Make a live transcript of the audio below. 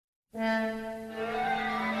Hello,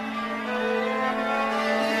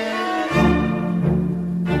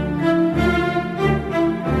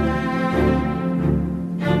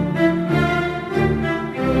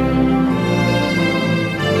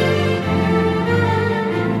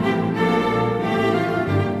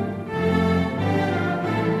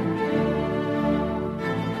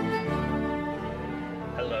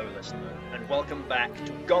 listener, and welcome back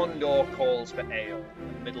to Gondor Calls for Ale,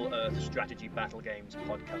 a Middle-earth strategy battle games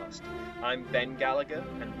podcast. I'm Ben Gallagher,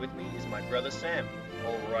 and with me is my brother Sam.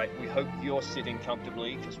 All right, we hope you're sitting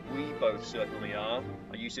comfortably, because we both certainly are.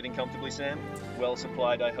 Are you sitting comfortably, Sam? Well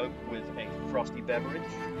supplied, I hope, with a frosty beverage?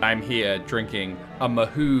 I'm here drinking a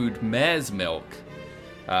Mahood mare's milk.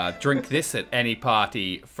 Drink this at any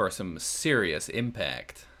party for some serious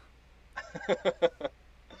impact.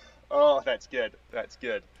 Oh, that's good. That's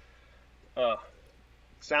good.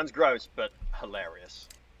 Sounds gross, but hilarious.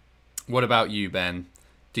 What about you, Ben?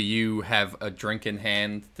 Do you have a drink in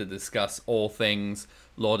hand to discuss all things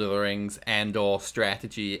Lord of the Rings and/or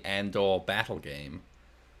strategy and/or battle game?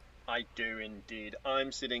 I do indeed.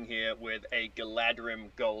 I'm sitting here with a Galadrim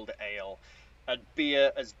Gold Ale, a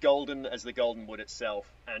beer as golden as the Golden Wood itself,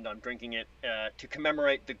 and I'm drinking it to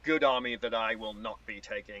commemorate the good army that I will not be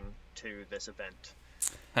taking to this event.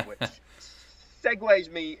 Which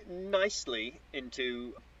segues me nicely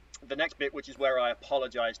into the next bit, which is where I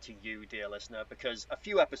apologize to you, dear listener, because a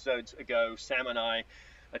few episodes ago, Sam and I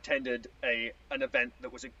attended an event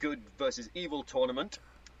that was a good versus evil tournament,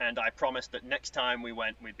 and I promised that next time we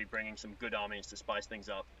went, we'd be bringing some good armies to spice things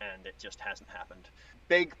up, and it just hasn't happened.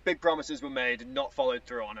 Big promises were made, not followed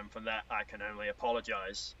through on them. For that, I can only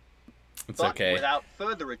apologize. It's okay. Without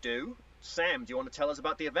further ado, Sam, do you want to tell us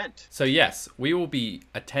about the event? So yes, we will be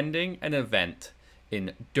attending an event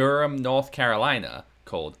in Durham, North Carolina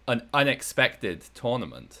called An Unexpected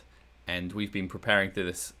Tournament. And we've been preparing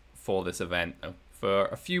for this event for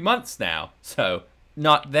a few months now. So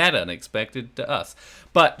not that unexpected to us.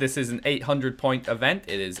 But this is an 800-point event.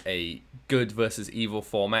 It is a good versus evil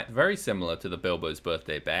format, very similar to the Bilbo's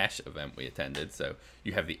Birthday Bash event we attended. So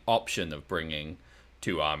you have the option of bringing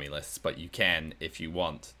 2 army lists, but you can, if you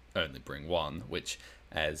want, only bring 1, which,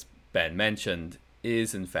 as Ben mentioned,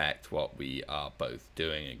 is in fact what we are both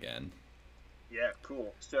doing again. Yeah,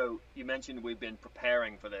 cool. So you mentioned we've been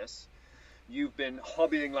preparing for this. You've been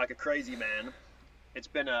hobbying like a crazy man. It's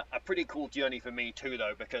been a pretty cool journey for me too,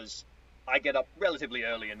 though, because I get up relatively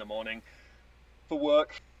early in the morning for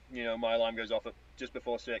work. You know, my alarm goes off at just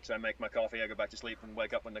before 6. I make my coffee, I go back to sleep and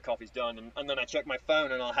wake up when the coffee's done. And then I check my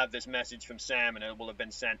phone and I'll have this message from Sam, and it will have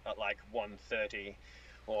been sent at like 1:30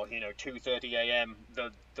 or 2:30 a.m.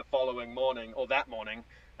 the following morning, or that morning,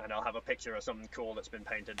 and I'll have a picture of something cool that's been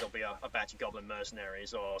painted. There'll be a batch of Goblin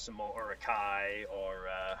Mercenaries, or some more Uruk-hai, or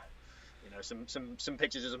some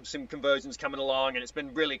pictures of some conversions coming along, and it's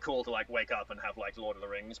been really cool to like wake up and have like Lord of the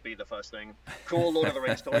Rings be the first thing. Cool Lord of the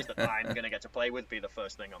Rings toys that I'm gonna get to play with be the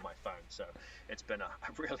first thing on my phone. So it's been a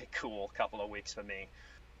really cool couple of weeks for me.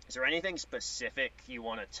 Is there anything specific you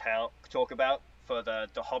want to talk about for the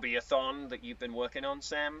hobby-a-thon that you've been working on,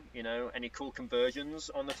 Sam? Any cool conversions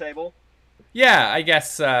on the table? Yeah, I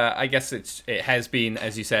guess it has been,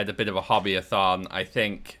 as you said, a bit of a hobby-a-thon. I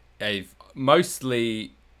think as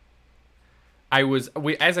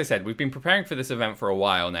I said, we've been preparing for this event for a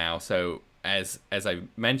while now. So as I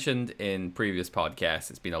mentioned in previous podcasts,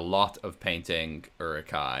 it's been a lot of painting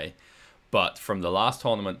Uruk-hai. But from the last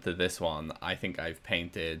tournament to this one, I think I've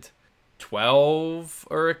painted 12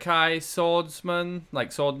 Uruk-hai swordsmen,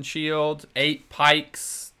 like sword and shield, 8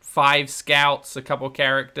 pikes, 5 scouts, a couple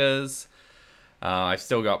characters. I've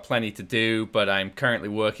still got plenty to do, but I'm currently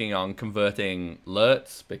working on converting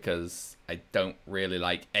Lurtz because I don't really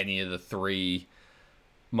like any of the 3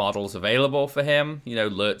 models available for him.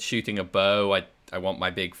 Lurtz shooting a bow. I want my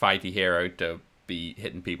big fighty hero to be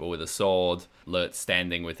hitting people with a sword. Lurtz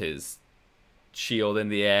standing with his shield in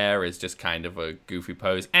the air is just kind of a goofy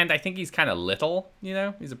pose, and I think he's kind of little.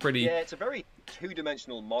 He's a pretty it's a very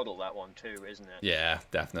 2-dimensional model, that one too, isn't it? Yeah,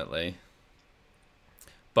 definitely.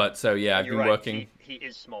 But so yeah, I've been working. He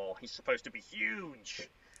is small. He's supposed to be huge.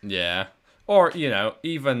 Yeah, or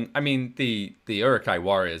even the Uruk-hai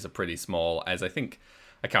warriors are pretty small. As I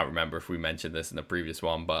can't remember if we mentioned this in the previous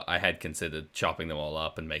one, but I had considered chopping them all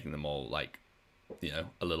up and making them all like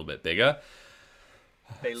a little bit bigger.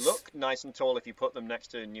 They look nice and tall if you put them next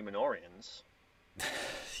to Numenorians.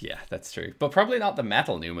 Yeah, that's true. But probably not the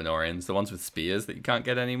metal Numenorians, the ones with spears that you can't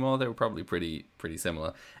get anymore. They were probably pretty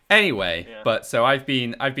similar. Anyway, yeah. But so I've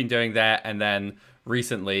been doing that, and then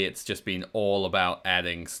recently it's just been all about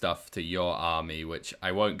adding stuff to your army, which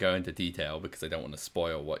I won't go into detail because I don't want to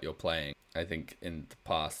spoil what you're playing. I think in the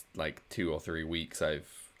past like 2 or 3 weeks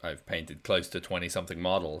I've painted close to 20 something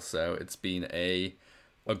models, so it's been a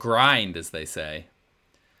grind, as they say.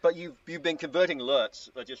 But you've been converting Lurtz.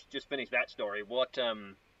 Just finish that story. What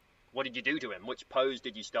did you do to him? Which pose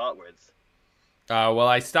did you start with? Well,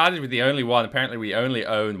 I started with the only one. Apparently, we only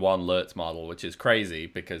own one Lurtz model, which is crazy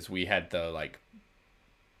because we had the like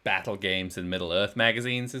battle games and Middle Earth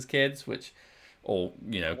magazines as kids, which all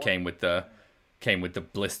came with the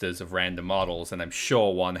blisters of random models, and I'm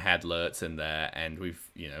sure one had Lurtz in there. And we've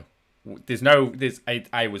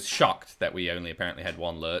I was shocked that we only apparently had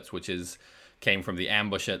one Lurtz, which came from the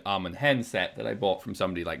Ambush at Arm & Hen set that I bought from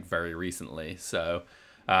somebody like very recently. So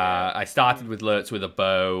I started with Lurtz with a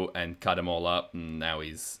bow and cut him all up, and now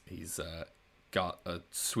he's got a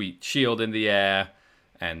sweet shield in the air,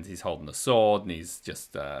 and he's holding a sword, and he's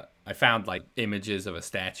just... I found like images of a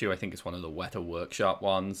statue. I think it's one of the Weta Workshop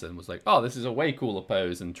ones, and was like, oh, this is a way cooler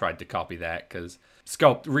pose, and tried to copy that because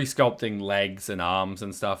resculpting legs and arms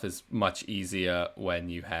and stuff is much easier when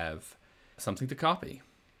you have something to copy.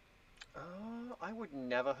 I would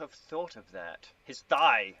never have thought of that. His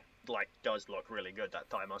thigh does look really good, that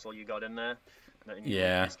thigh muscle you got in there.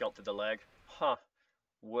 Yeah. Sculpted the leg. Huh.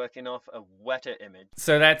 Working off a Weta image.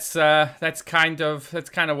 So that's kind of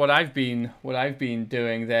what I've been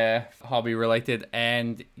doing there, hobby related,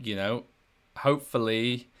 and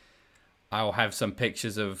hopefully I'll have some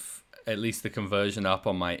pictures of at least the conversion up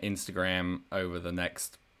on my Instagram over the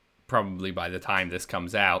next, probably by the time this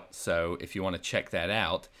comes out. So if you want to check that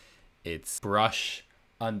out, it's brush_IDO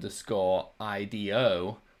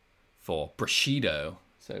for Bushido.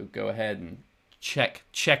 So go ahead and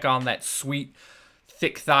check on that sweet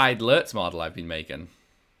thick-thighed Lurtz model I've been making.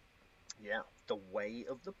 Yeah, the way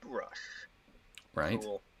of the brush. Right.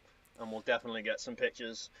 Cool. And we'll definitely get some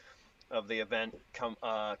pictures of the event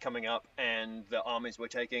coming up and the armies we're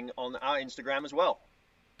taking on our Instagram as well.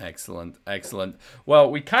 Excellent. Well,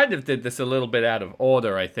 we kind of did this a little bit out of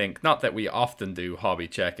order, I think. Not that we often do hobby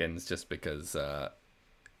check-ins, just because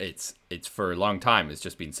it's for a long time. It's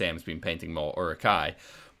just been Sam's been painting more Uruk-hai.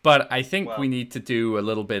 But I think we need to do a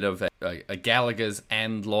little bit of a Gallagher's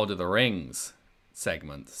and Lord of the Rings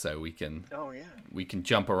segment, so we can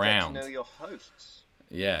jump around. Get to know your hosts.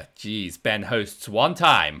 Yeah, geez, Ben hosts one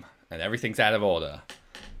time, and everything's out of order.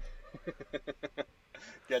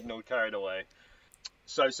 Getting all carried away.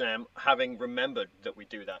 So, Sam, having remembered that we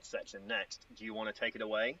do that section next, do you want to take it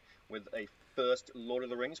away with a first Lord of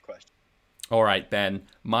the Rings question? All right, Ben.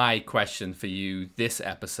 My question for you this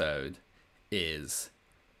episode is,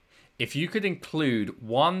 if you could include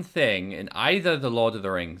one thing in either the Lord of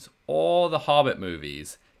the Rings or the Hobbit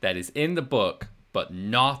movies that is in the book but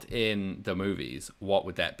not in the movies, what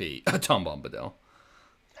would that be? Tom Bombadil.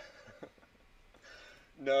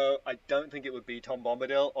 No, I don't think it would be Tom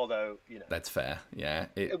Bombadil, although, That's fair. Yeah.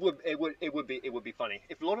 It would be funny.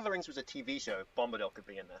 If Lord of the Rings was a TV show, Bombadil could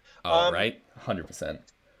be in there. Oh, right. 100%.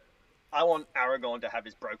 I want Aragorn to have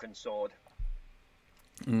his broken sword.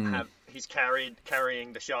 He's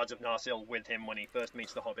carrying the shards of Narsil with him when he first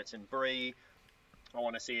meets the hobbits in Bree. I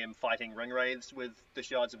want to see him fighting ringwraiths with the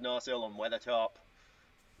shards of Narsil on Weathertop.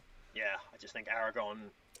 Yeah, I just think Aragorn.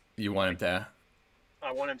 You want him to?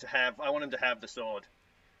 I want him to have the sword.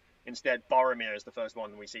 Instead, Boromir is the first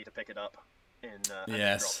one we see to pick it up.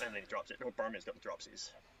 Yes. And then he drops it. Oh, Boromir's got the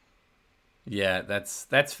dropsies. Yeah,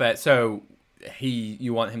 that's fair. So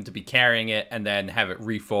you want him to be carrying it and then have it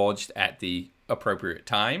reforged at the appropriate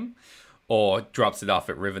time, or drops it off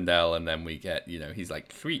at Rivendell and then we get, he's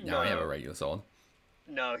like, sweet, now I have a regular sword.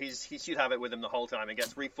 No, he should have it with him the whole time. It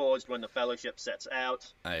gets reforged when the Fellowship sets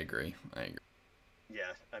out. I agree.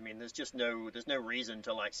 Yeah, I mean, there's no reason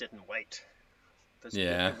to sit and wait.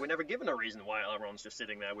 We're never given a reason why Elrond's just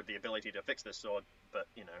sitting there with the ability to fix this sword, but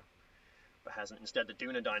hasn't. Instead, the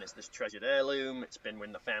Dunedain is this treasured heirloom. It's been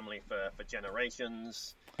with the family for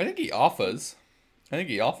generations. I think he offers in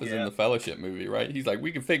the Fellowship movie, right? He's like,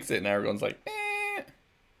 we can fix it, and Aragorn's like, eh.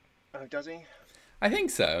 Oh, does he? I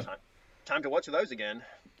think so. Time to watch those again.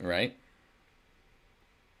 Right.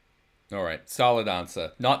 All right, solid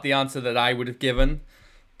answer. Not the answer that I would have given,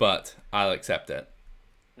 but I'll accept it.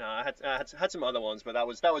 No, I had some other ones, but that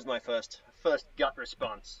was my first gut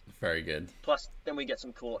response. Very good. Plus, then we get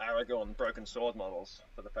some cool Aragorn broken sword models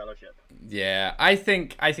for the Fellowship. Yeah, I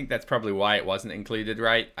think that's probably why it wasn't included,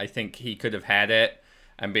 right? I think he could have had it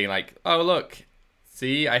and being like, oh, look,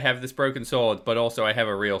 see, I have this broken sword, but also I have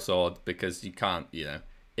a real sword, because you can't,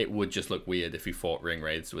 it would just look weird if you fought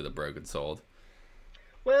ringwraiths with a broken sword.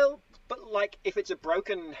 Well, but like if it's a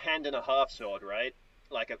broken hand and a half sword, right?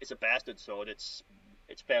 Like if it's a bastard sword, it's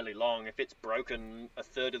fairly long. If it's broken a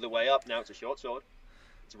third of the way up, now it's a short sword.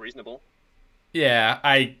 It's reasonable. Yeah,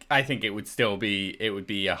 I think it would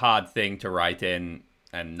be a hard thing to write in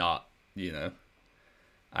and not, I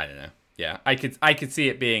don't know. Yeah, I could see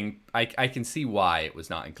it being I can see why it was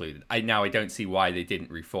not included. I don't see why they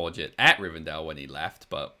didn't reforge it at Rivendell when he left,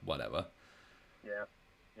 but whatever. Yeah.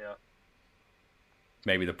 Yeah.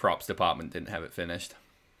 Maybe the props department didn't have it finished.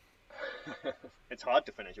 It's hard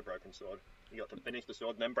to finish a broken sword. You got to finish the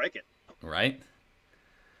sword and then break it. Right?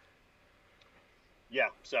 Yeah,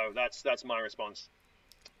 so that's my response.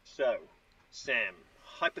 So, Sam,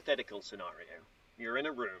 hypothetical scenario. You're in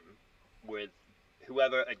a room with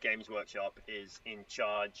whoever at Games Workshop is in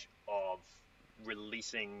charge of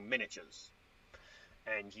releasing miniatures.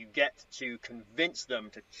 And you get to convince them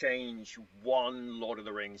to change one Lord of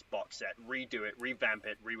the Rings box set, redo it, revamp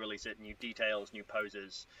it, re-release it, new details, new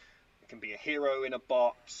poses. It can be a hero in a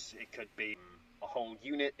box, it could be a whole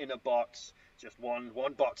unit in a box. Just one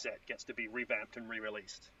box set gets to be revamped and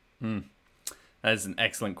re-released. That is an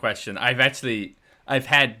excellent question. I've had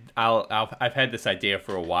this idea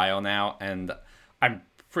for a while now, and I'm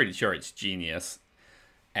pretty sure it's genius,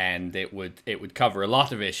 and it would cover a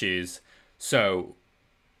lot of issues. So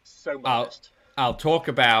modest. I'll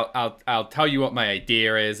tell you what my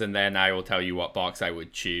idea is, and then I will tell you what box I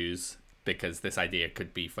would choose, because this idea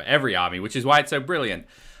could be for every army, which is why it's so brilliant.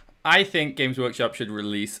 I think Games Workshop should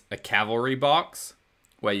release a cavalry box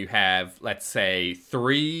where you have, let's say,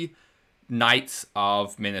 3 Knights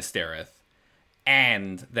of Minas Tirith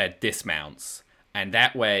and their dismounts, and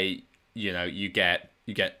that way, you get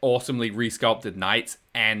awesomely resculpted knights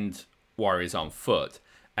and warriors on foot,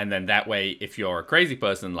 and then that way, if you're a crazy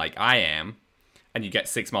person like I am, and you get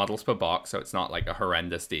 6 models per box, so it's not like a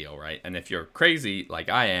horrendous deal, right? And if you're crazy like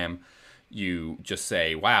I am, you just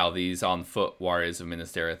say, wow, these on-foot warriors of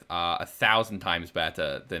Minas Tirith are 1,000 times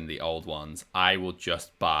better than the old ones. I will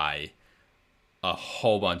just buy a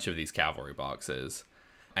whole bunch of these cavalry boxes.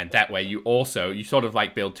 And that way you sort of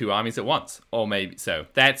like build 2 armies at once. Or maybe, so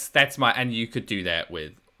that's and you could do that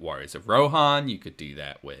with Warriors of Rohan, you could do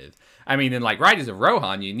that with, in like Riders of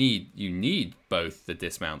Rohan, you need both the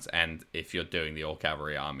dismounts and if you're doing the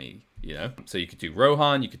all-cavalry army, So you could do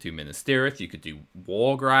Rohan, you could do Minas Tirith, you could do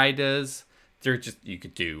Warg Riders, you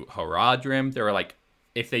could do Horadrim. There are like,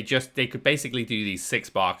 they could basically do these 6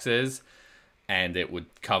 boxes and it would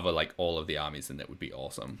cover like all of the armies and that would be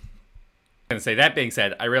awesome. And say, that being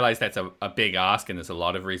said, I realize that's a big ask and there's a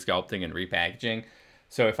lot of resculpting and repackaging.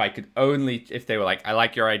 So if they were like, I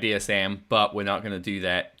like your idea, Sam, but we're not going to do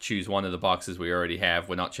that. Choose one of the boxes we already have.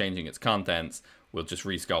 We're not changing its contents. We'll just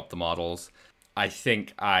resculpt the models. I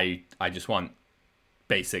think I just want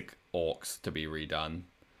basic orcs to be redone.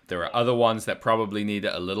 There are other ones that probably need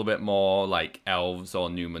it a little bit more, like elves or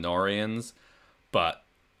Numenorians. But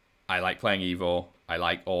I like playing evil. I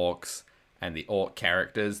like orcs. And the orc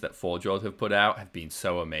characters that Forge World have put out have been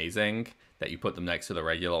so amazing that you put them next to the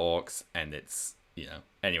regular orcs and it's,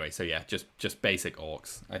 Anyway, so yeah, just basic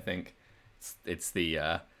orcs. I think it's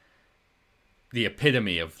the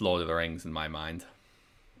epitome of Lord of the Rings in my mind.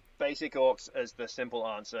 Basic orcs as the simple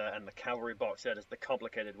answer and the cavalry box set as the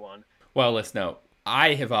complicated one. Well, let's note,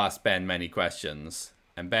 I have asked Ben many questions,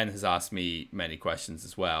 and Ben has asked me many questions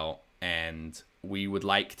as well, and we would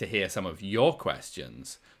like to hear some of your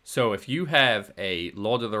questions. So if you have a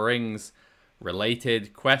Lord of the Rings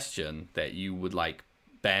related question that you would like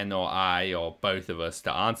Ben or I or both of us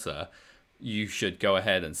to answer, you should go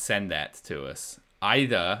ahead and send that to us,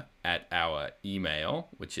 either at our email,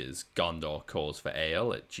 which is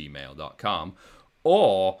gondorcallsforale@gmail.com,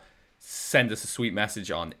 or send us a sweet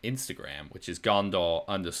message on Instagram, which is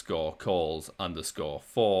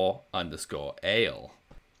Gondor_calls_for_ale.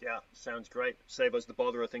 Yeah, sounds great. Save us the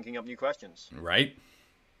bother of thinking up new questions. Right?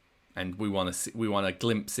 And we want to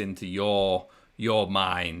glimpse into your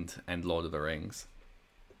mind and Lord of the Rings.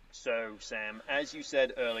 So, Sam, as you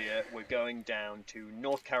said earlier, we're going down to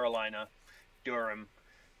North Carolina, Durham,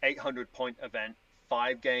 800-point event,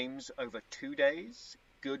 5 games over 2 days,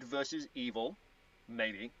 good versus evil,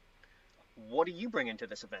 maybe. What do you bring into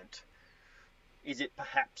this event? Is it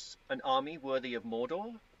perhaps an army worthy of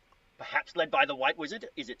Mordor? Perhaps led by the White Wizard?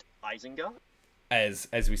 Is it Isengard? As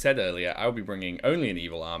we said earlier, I'll be bringing only an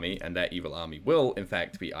evil army, and that evil army will, in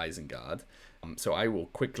fact, be Isengard. So I will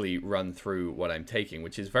quickly run through what I'm taking,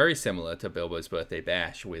 which is very similar to Bilbo's Birthday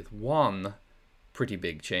Bash, with one pretty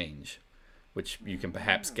big change, which you can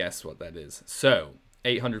perhaps guess what that is. So,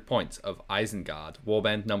 800 points of Isengard.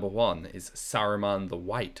 Warband number 1 is Saruman the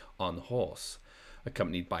White on horse.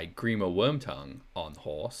 accompanied by Grima Wormtongue on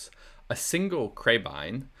horse, a single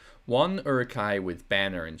Crabine, 1 Uruk-hai with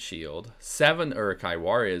banner and shield, 7 Uruk-hai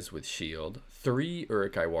warriors with shield, 3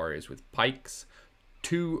 Uruk-hai warriors with pikes,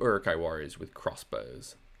 2 Uruk-hai warriors with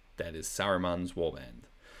crossbows. That is Saruman's warband.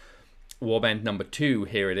 Warband number 2,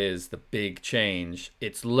 here it is, the big change.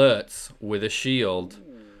 It's Lurtz with a shield,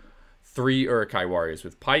 3 Uruk-hai warriors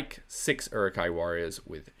with pike, 6 Uruk-hai warriors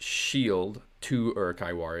with shield, 2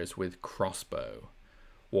 Uruk-hai warriors with crossbow.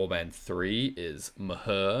 Warband 3 is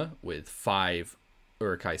Mahur with 5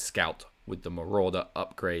 Uruk-hai scout with the Marauder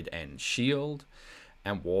upgrade and shield.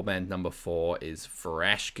 And warband number 4 is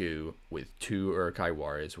Vrashku with 2 Uruk-hai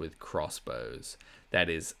warriors with crossbows. That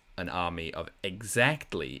is an army of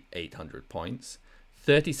exactly 800 points,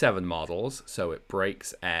 37 models, so it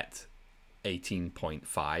breaks at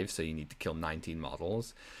 18.5, so you need to kill 19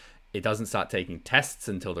 models. It doesn't start taking tests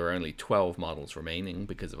until there are only 12 models remaining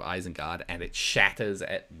because of Isengard, and it shatters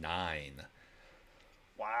at 9.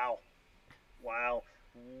 Wow.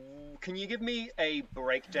 Can you give me a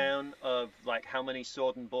breakdown of like how many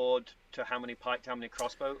sword and board to how many pike to how many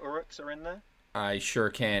crossbow Uruks are in there? I sure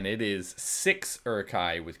can. It is 6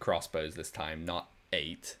 Uruk-hai with crossbows this time, not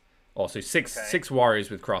 8. Also, six warriors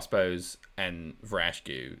with crossbows and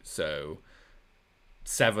Vrashku, so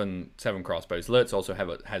 7 crossbows. Lurtz also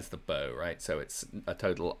has the bow, right? So it's a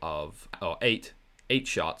total of 8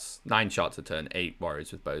 shots, 9 shots a turn, 8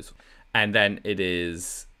 warriors with bows. And then it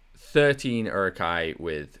is 13 Uruk-hai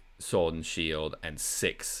with sword and shield, and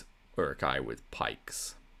 6 Uruk-hai with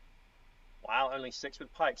pikes. Wow, only 6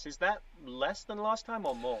 with pikes. Is that less than last time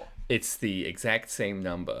or more? It's the exact same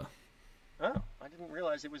number. Oh, I didn't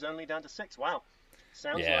realize it was only down to 6. Wow.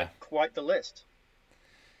 Sounds like quite the list.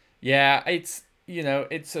 Yeah, it's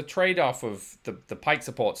a trade-off of the pike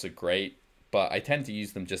supports are great, but I tend to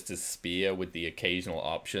use them just as spear with the occasional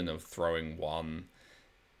option of throwing one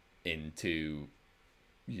into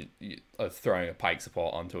of throwing a pike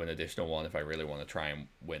support onto an additional one if I really want to try and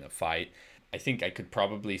win a fight. I think I could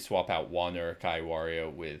probably swap out 1 Uruk-hai warrior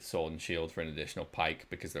with sword and shield for an additional pike,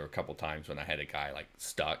 because there were a couple times when I had a guy like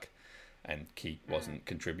stuck and he wasn't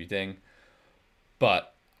contributing.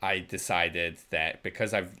 But I decided that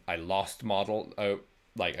because I lost model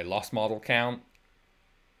count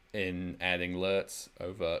in adding Lurtz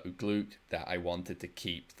over Ugluk, that I wanted to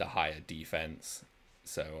keep the higher defense.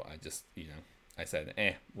 So I just, I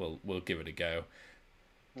said, we'll give it a go.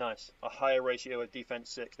 Nice. A higher ratio of defense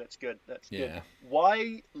 6. That's good. That's good. Yeah.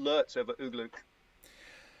 Why Lurtz over Ugluk?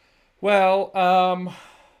 Well,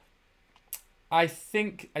 I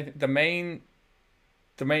think the main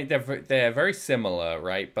they're very similar,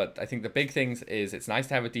 right? But I think the big things is it's nice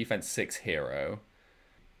to have a defense 6 hero,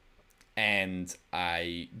 and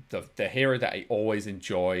the hero that I always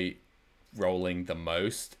enjoy rolling the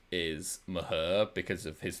most is Mahur, because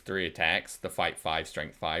of his 3 attacks. The fight 5,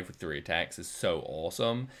 strength 5 with 3 attacks is so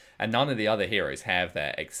awesome, and none of the other heroes have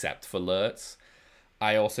that except for Lurtz.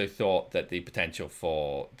 I also thought that the potential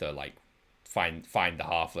for the find the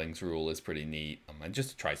halflings rule is pretty neat, and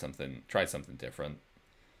just to try something different.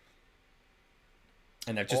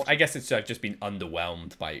 And I guess I've just been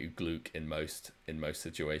underwhelmed by Ugluk in most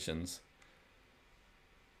situations.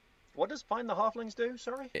 What does Find the Halflings do?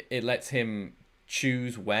 Sorry? It lets him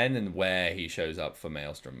choose when and where he shows up for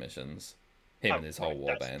Maelstrom missions. And his whole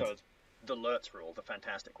warband. The Lurtz rule, the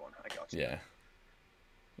fantastic one. I got you. Yeah.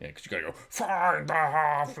 Yeah, because you gotta go, find the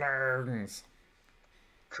halflings!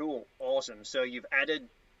 Cool. Awesome. So you've added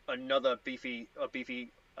another beefy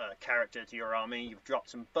character to your army. You've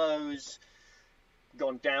dropped some bows,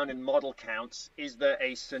 gone down in model counts. Is there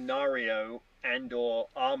a scenario and or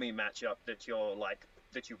army matchup that you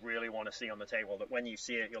really want to see on the table, that when you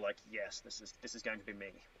see it you're like, yes, this is going to be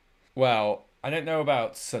me? Well, I don't know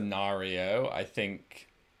about scenario. I think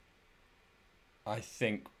there's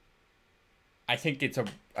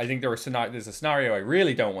a scenario I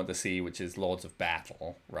really don't want to see, which is Lords of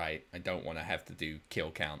Battle, right? I don't want to have to do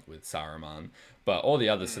kill count with Saruman, but all the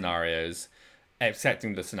other scenarios,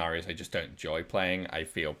 excepting the scenarios I just don't enjoy playing, I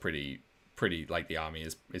feel pretty like the army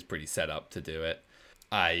is pretty set up to do it.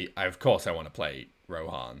 I of course I want to play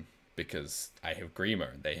Rohan because I have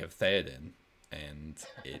Grima and they have Theoden, and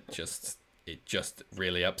it just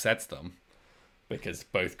really upsets them, because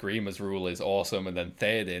both Grima's rule is awesome and then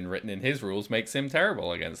Theoden written in his rules makes him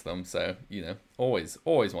terrible against them. So, always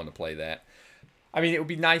want to play that. I mean, it would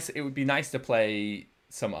be nice to play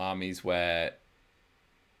some armies where,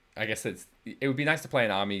 I guess it would be nice to play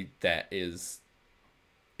an army that is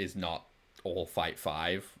not all fight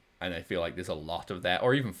 5, and I feel like there's a lot of that,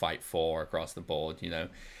 or even fight 4 across the board.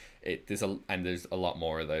 There's a lot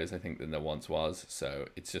more of those, I think, than there once was. So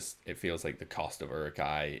it feels like the cost of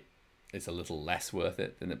Uruk-hai is a little less worth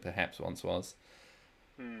it than it perhaps once was.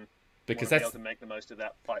 Because that's able to make the most of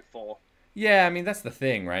that fight 4. Yeah, I mean that's the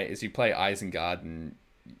thing, right? Is you play Isengard and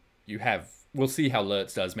you have. We'll see how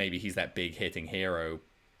Lurtz does. Maybe he's that big hitting hero,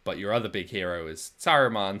 but your other big hero is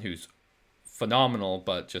Saruman, who's phenomenal,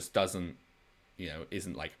 but just doesn't,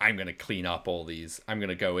 isn't like, I'm going to clean up all these. I'm going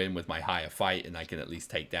to go in with my higher fight, and I can at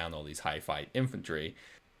least take down all these high fight infantry.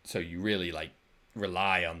 So you really like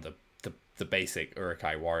rely on the basic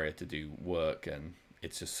Uruk-hai warrior to do work, and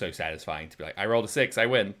it's just so satisfying to be like, I rolled a 6, I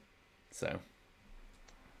win. So.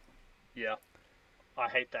 Yeah, I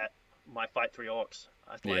hate that. My fight 3 orcs.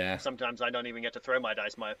 Sometimes I don't even get to throw my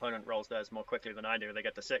dice. My opponent rolls theirs more quickly than I do. They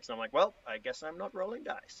get the 6, and I'm like, well, I guess I'm not rolling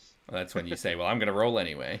dice. Well, that's when you say, well, I'm going to roll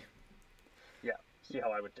anyway. Yeah, see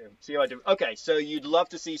how I do. Okay, so you'd love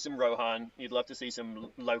to see some Rohan. You'd love to see some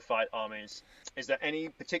low fight armies. Is there any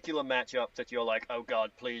particular matchup that you're like, oh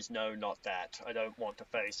god, please no, not that. I don't want to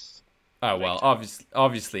face. Oh, well,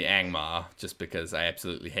 obviously Angmar, just because I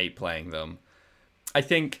absolutely hate playing them. I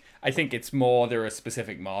think it's more there are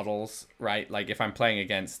specific models, right? Like if I'm playing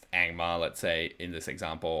against Angmar, let's say in this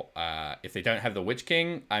example, if they don't have the Witch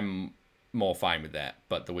King, I'm more fine with that.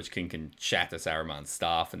 But the Witch King can shatter Saruman's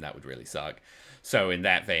staff, and that would really suck. So in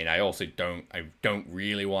that vein, I don't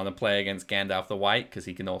really want to play against Gandalf the White, because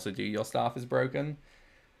he can also do your staff is broken.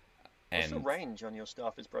 What's the range on your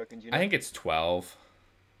staff is broken? Do you know? I think it's 12.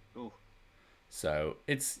 Ooh. So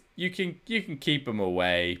it's you can keep them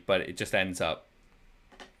away, but it just ends up.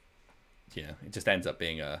 It just ends up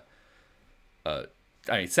being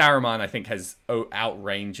Saruman, I think, has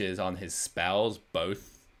outranges on his spells,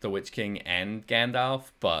 both the Witch King and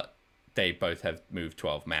Gandalf, but they both have moved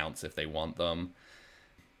 12 mounts if they want them.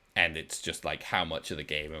 And it's just like, how much of the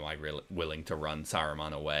game am I really willing to run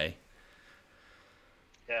Saruman away?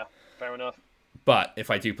 Yeah, fair enough. But if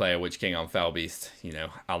I do play a Witch King on Felbeast,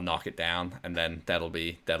 I'll knock it down, and then that'll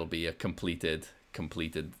be a completed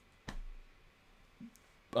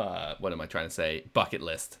what am I trying to say? Bucket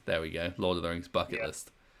list. There we go. Lord of the Rings bucket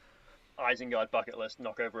list. Isengard bucket list.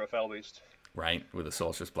 Knock over a Felbeast. Right, with a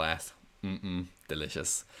Sorcerer's Blast.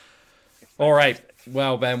 Delicious. All right.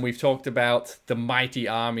 Well, Ben, we've talked about the mighty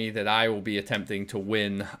army that I will be attempting to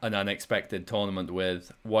win an unexpected tournament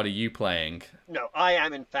with. What are you playing? No, I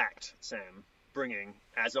am, in fact, Sam, bringing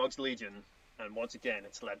Azog's Legion, and once again,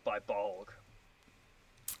 it's led by Bolg.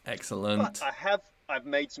 Excellent. But I've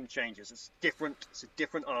made some changes. It's different. It's a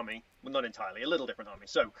different army. Well, not entirely. A little different army.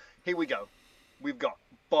 So here we go. We've got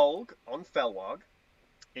Bolg on Felwag.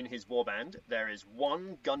 In his warband, there is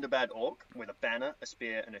 1 Gundabad Orc with a banner, a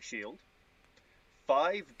spear, and a shield.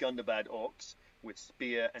 5 Gundabad Orcs with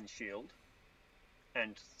spear and shield.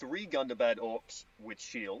 And 3 Gundabad Orcs with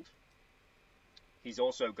shield. He's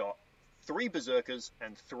also got 3 Berserkers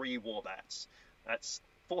and 3 Warbats. That's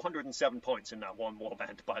 407 points in that one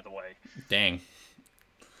warband, by the way. Dang.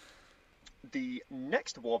 The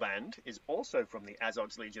next warband is also from the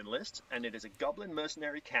Azog's Legion list, and it is a Goblin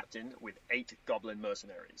Mercenary Captain with 8 Goblin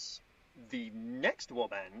Mercenaries. The next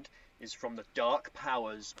warband is from the Dark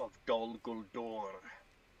Powers of Dol Guldur.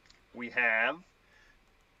 We have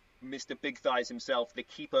Mr. Big Thighs himself, the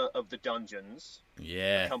Keeper of the Dungeons.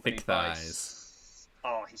 Yeah, Big Thighs.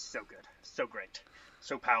 Oh, he's so good. So great.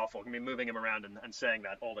 So powerful. I mean, moving him around and saying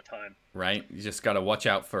that all the time. Right. You just got to watch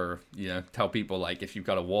out for, tell people, like, if you've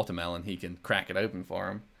got a watermelon, he can crack it open for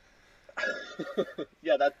him.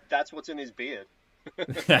 Yeah, that's what's in his beard.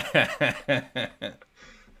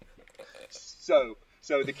 So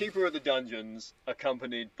the Keeper of the Dungeons,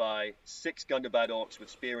 accompanied by 6 Gundabad Orcs with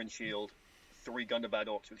spear and shield, 3 Gundabad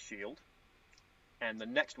Orcs with shield. And the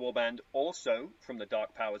next warband, also from the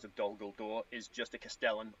Dark Powers of Dol Guldur, is just a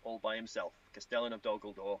Castellan all by himself. Castellan of Dol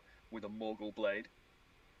Guldur with a Morgul blade.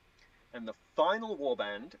 And the final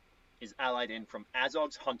warband is allied in from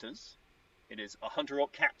Azog's Hunters. It is a Hunter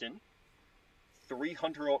Orc Captain, 3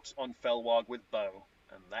 Hunter Orcs on Felwag with bow,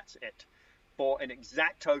 and that's it. For an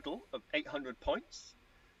exact total of 800 points,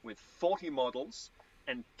 with 40 models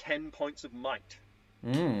and 10 points of might.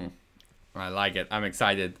 I like it. I'm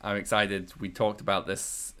excited. We talked about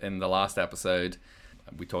this in the last episode.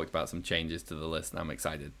 We talked about some changes to the list, and I'm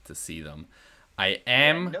excited to see them. I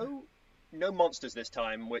am... No monsters this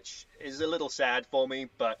time, which is a little sad for me,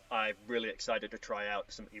 but I'm really excited to try out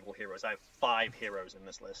some evil heroes. I have 5 heroes in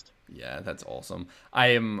this list. Yeah, that's awesome. I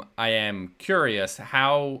am curious,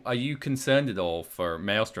 how are you concerned at all for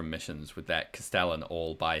Maelstrom missions with that Castellan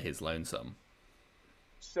all by his lonesome?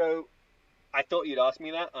 So... I thought you'd ask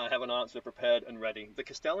me that. I have an answer prepared and ready. The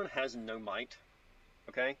Castellan has no might,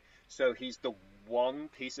 okay? So he's the one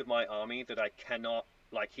piece of my army that I cannot,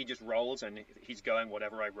 like, he just rolls and he's going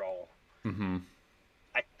whatever I roll. Mm-hmm.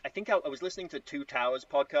 I think I was listening to Two Towers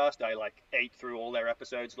podcast. I like ate through all their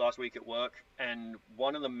episodes last week at work, and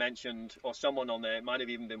one of them mentioned, or someone on there, it might have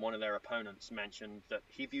even been one of their opponents, mentioned that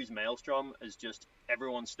he views Maelstrom as just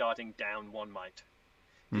everyone starting down 1 might.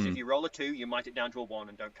 Because if you roll a 2, you might it down to a 1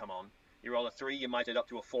 and don't come on. You roll a 3, you might it up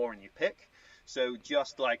to a 4 and you pick. So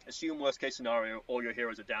just like assume worst case scenario, all your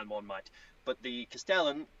heroes are down 1 might. But the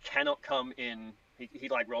Castellan cannot come in. He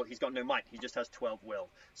like roll. He's got no might. He just has 12 will.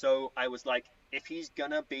 So I was like, if he's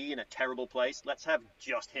gonna be in a terrible place, let's have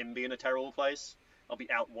just him be in a terrible place. I'll be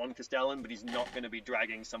out 1 Castellan, but he's not going to be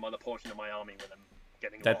dragging some other portion of my army with him,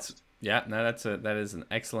 getting lost. Yeah, no, that is an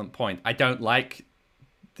excellent point. I don't like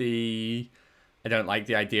the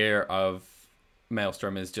idea of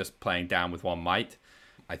Maelstrom is just playing down with 1 might.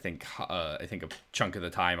 I think a chunk of the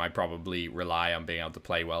time I probably rely on being able to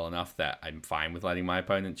play well enough that I'm fine with letting my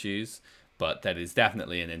opponent choose. But that is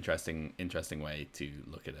definitely an interesting way to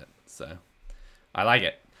look at it. So I like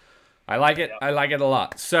it. I like it. I like it a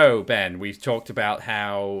lot. So, Ben, we've talked about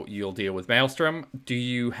how you'll deal with Maelstrom. Do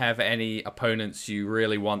you have any opponents you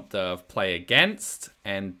really want to play against?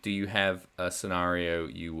 And do you have a scenario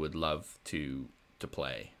you would love to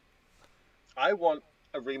play? I want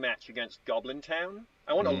a rematch against Goblin Town.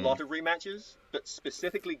 I want a lot of rematches, but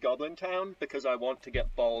specifically Goblin Town because I want to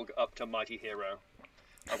get Bolg up to Mighty Hero.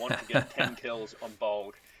 I want to get 10 kills on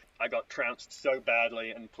Bolg. I got trounced so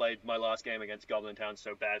badly and played my last game against Goblin Town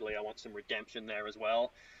so badly. I want some redemption there as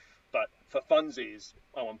well. But for funsies,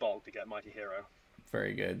 I want Bolg to get Mighty Hero.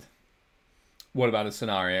 Very good. What about a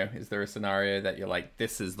scenario? Is there a scenario that you're like,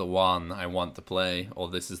 this is the one I want to play, or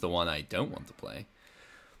this is the one I don't want to play?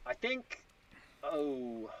 I think...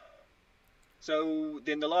 So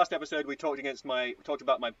in the last episode, we talked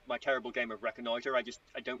about my terrible game of Reconnoiter. I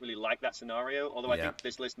don't really like that scenario. Although I think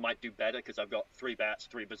this list might do better because I've got 3 bats,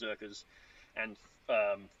 3 berserkers, and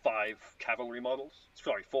 5 cavalry models.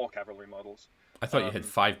 Sorry, 4 cavalry models. I thought you had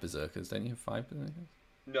 5 berserkers. Don't you have 5 berserkers?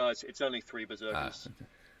 No, it's only 3 berserkers.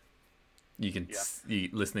 Okay.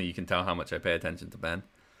 Listener, you can tell how much I pay attention to Ben.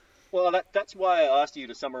 Well, that's why I asked you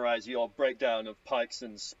to summarize your breakdown of pikes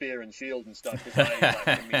and spear and shield and stuff, because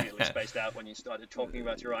I immediately spaced out when you started talking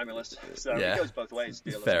about your army list. So it goes both ways,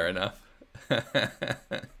 dear listener. Fair enough.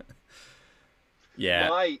 Yeah.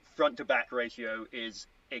 My front-to-back ratio is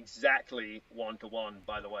exactly 1-to-1,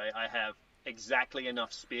 by the way. I have exactly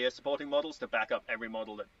enough spear supporting models to back up every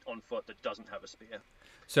model on foot that doesn't have a spear.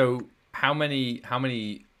 So how many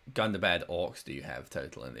Gundabad orcs do you have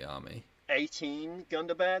total in the army? 18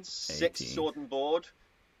 Gundabad's, 6 sword and board,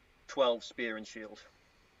 12 spear and shield.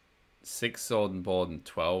 6 sword and board and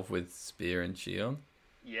 12 with spear and shield?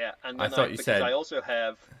 Yeah, and then I also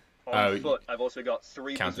have on foot, I've also got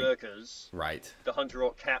 3 berserkers. Right. The Hunter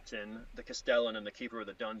Orc Captain, the Castellan, and the Keeper of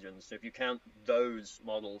the Dungeons. So if you count those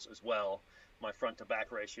models as well, my front to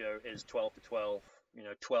back ratio is 12-to-12.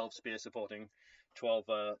 12 spear supporting, 12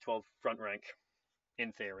 front rank,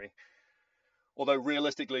 in theory. Although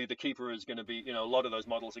realistically, the Keeper is going to be, a lot of those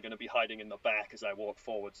models are going to be hiding in the back as I walk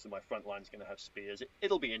forward, so my front line's going to have spears.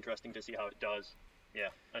 It'll be interesting to see how it does. Yeah,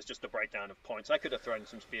 that's just a breakdown of points. I could have thrown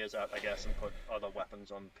some spears out, I guess, and put other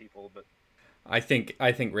weapons on people, but I think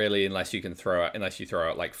really, unless you throw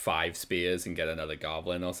out like 5 spears and get another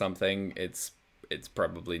goblin or something, it's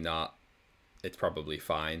probably not. It's probably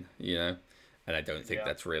fine, and I don't think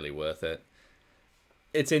that's really worth it.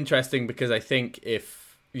 It's interesting because I think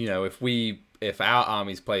if our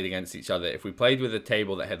armies played against each other, if we played with a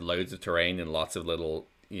table that had loads of terrain and lots of little,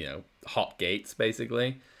 hot gates,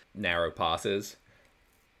 basically, narrow passes,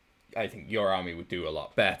 I think your army would do a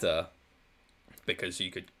lot better because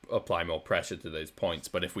you could apply more pressure to those points.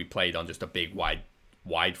 But if we played on just a big,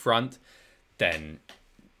 wide front, then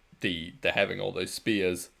the having all those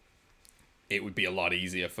spears, it would be a lot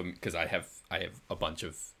easier for me because I have a bunch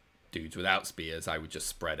of dudes without spears. I would just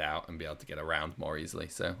spread out and be able to get around more easily.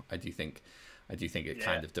 So I do think it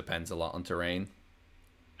kind of depends a lot on terrain.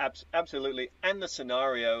 Absolutely. And the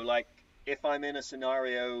scenario, like if I'm in a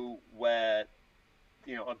scenario where,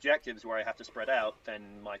 objectives where I have to spread out, then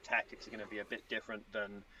my tactics are going to be a bit different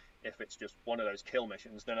than if it's just one of those kill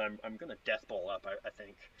missions. Then I'm going to death ball up, I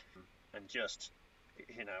think. And just,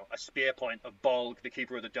 a spear point of Bolg, the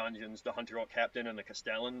Keeper of the Dungeons, the Hunter Orc Captain, and the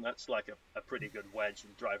Castellan, that's like a pretty good wedge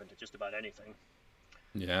and drive into just about anything.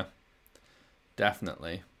 Yeah,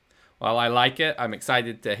 definitely. Well, I like it. I'm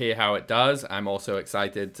excited to hear how it does. I'm also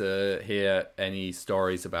excited to hear any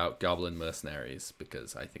stories about Goblin Mercenaries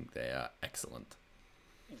because I think they are excellent.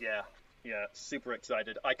 Yeah, super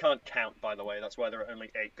excited. I can't count, by the way. That's why there are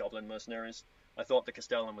only 8 Goblin Mercenaries. I thought the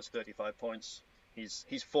Castellan was 35 points.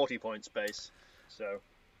 He's 40 points base. So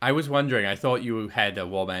I was wondering. I thought you had a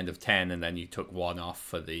warband of 10, and then you took one off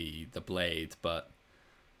for the blade, but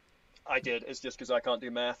I did. It's just because I can't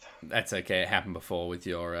do math. that's okay. It happened before with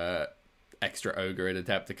your extra ogre at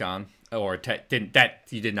Adepticon, or didn't that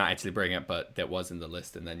you did not actually bring it, but that was in the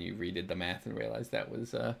list, and then you redid the math and realized that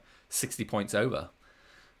was 60 points over.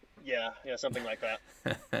 Yeah, something like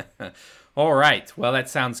that. All right. Well, that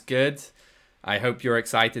sounds good. I hope you're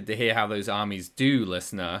excited to hear how those armies do,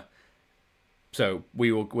 listener. So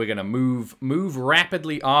we're going to move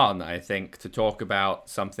rapidly on, I think, to talk about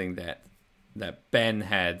something that Ben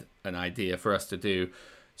had an idea for us to do.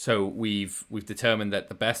 So we've determined that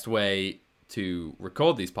the best way to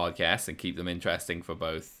record these podcasts and keep them interesting for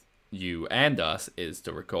both you and us is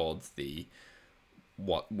to record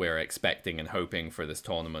what we're expecting and hoping for this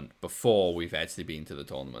tournament before we've actually been to the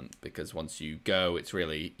tournament. Because once you go, it's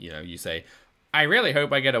really, you say, I really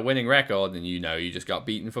hope I get a winning record, and you just got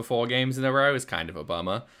beaten for 4 games in a row. Is kind of a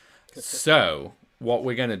bummer. So what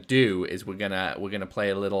we're gonna do is we're gonna play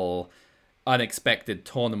a little unexpected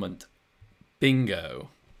tournament bingo,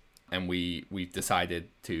 and we've decided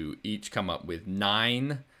to each come up with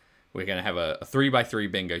 9. We're gonna have a 3x3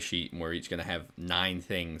 bingo sheet, and we're each gonna have 9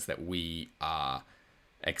 things that we are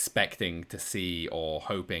expecting to see or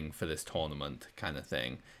hoping for this tournament, kind of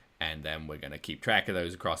thing. And then we're going to keep track of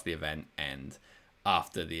those across the event, and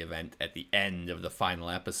after the event, at the end of the final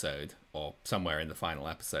episode, or somewhere in the final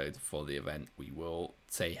episode for the event, we will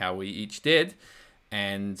say how we each did,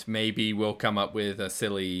 and maybe we'll come up with a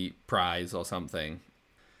silly prize or something.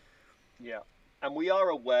 Yeah. And we are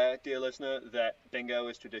aware, dear listener, that bingo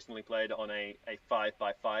is traditionally played on a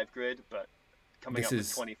 5x5 grid, but coming up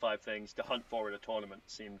with 25 things to hunt for at a tournament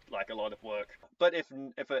seemed like a lot of work. But if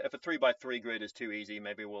a 3x3 grid is too easy,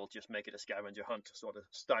 maybe we'll just make it a scavenger hunt sort of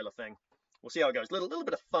style of thing. We'll see how it goes. Little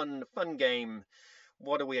bit of fun game.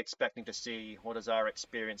 What are we expecting to see? What is our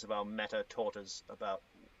experience of our meta taught us about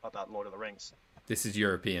Lord of the Rings? This is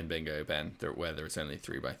European bingo, Ben, where there's only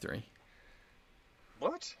 3x3.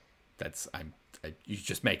 What? You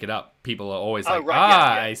just make it up. People are always right,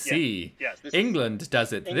 I see. Yes, England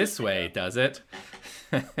does it this way, does it?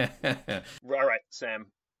 Right, Sam.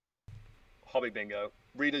 Hobby bingo.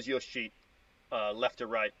 Read us your sheet, left to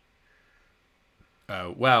right.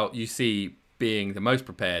 Oh, well, you see, being the most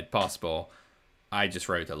prepared possible, I just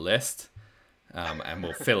wrote a list. And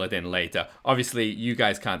we'll fill it in later. Obviously, you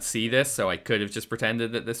guys can't see this, so I could have just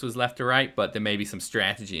pretended that this was left to right, but there may be some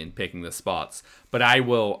strategy in picking the spots. But I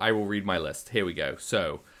will read my list. Here we go.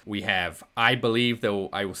 So we have, I believe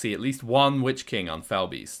I will see at least 1 Witch King on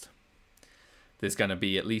Felbeast. There's going to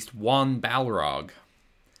be at least 1 Balrog.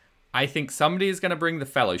 I think somebody is going to bring the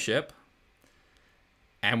Fellowship,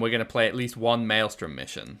 and we're going to play at least 1 Maelstrom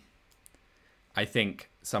mission. I think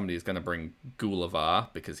somebody is going to bring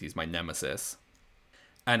Gulavar because he's my nemesis.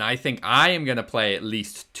 And I think I am going to play at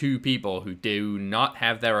least 2 people who do not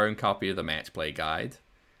have their own copy of the Match Play Guide.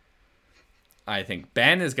 I think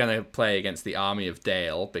Ben is going to play against the Army of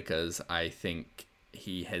Dale because I think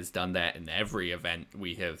he has done that in every event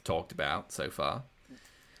we have talked about so far.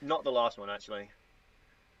 Not the last one, actually.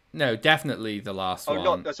 No, definitely the last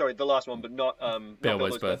one. The last one, but not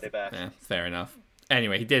Bilbo's birthday bash. Yeah, fair enough.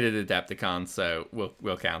 Anyway, he did it at Adepticon, so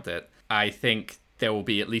we'll count it. I think there will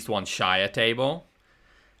be at least 1 Shire table,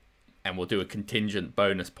 and we'll do a contingent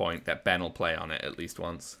bonus point that Ben will play on it at least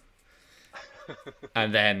once.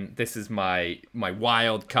 And then this is my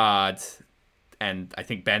wild card, and I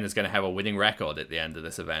think Ben is going to have a winning record at the end of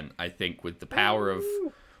this event. I think with the power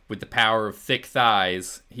of thick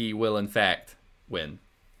thighs, he will in fact win.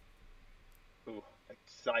 Ooh,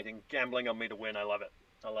 exciting. Gambling on me to win. I love it.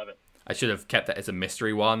 I should have kept that as a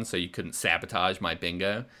mystery one so you couldn't sabotage my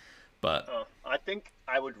bingo. But I think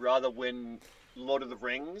I would rather win Lord of the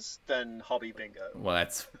Rings than hobby bingo. Well,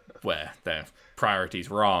 that's where the priority's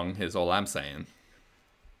wrong, is all I'm saying.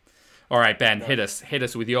 All right, Ben, hit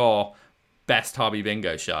us with your best hobby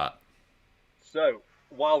bingo shot. So,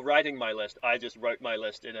 while writing my list, I just wrote my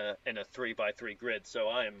list in a 3x3 grid, so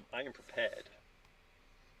I am prepared.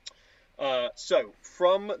 So,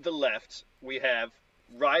 from the left, we have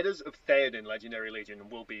Riders of Theoden Legendary Legion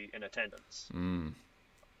will be in attendance.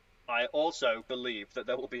 I also believe that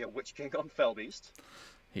there will be a Witch King on Felbeast.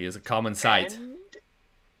 He is a common sight.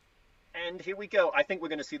 And here we go. I think we're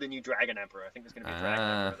going to see the new Dragon Emperor. I think there's going to be a Dragon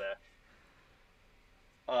Emperor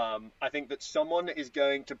there. I think that someone is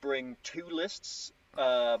going to bring 2 lists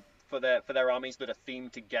for their armies that are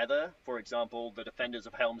themed together. For example, the Defenders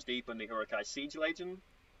of Helm's Deep and the Uruk-hai Siege Legion.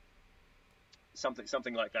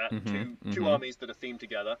 Something like that. Two armies that are themed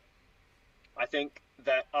together. I think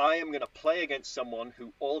that I am going to play against someone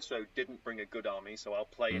who also didn't bring a good army, so I'll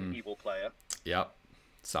play an evil player. Yep.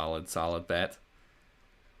 Solid bet.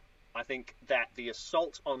 I think that the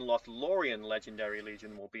Assault on Lothlorien Legendary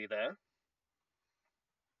Legion will be there.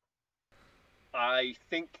 I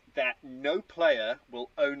think that no player will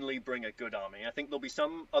only bring a good army. I think there'll be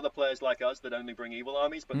some other players like us that only bring evil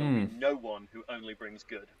armies, but there'll be no one who only brings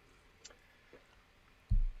good.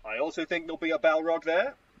 I also think there'll be a Balrog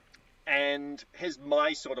there. And here's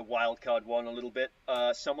my sort of wildcard one a little bit.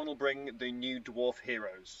 Someone will bring the new dwarf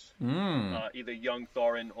heroes. Either young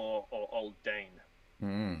Thorin or old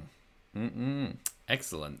Dane.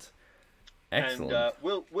 Excellent. And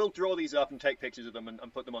we'll draw these up and take pictures of them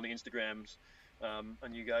and put them on the Instagrams.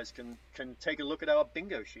 And you guys can take a look at our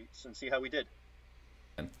bingo sheets and see how we did.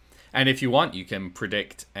 And if you want, you can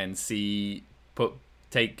predict and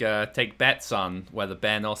take bets on whether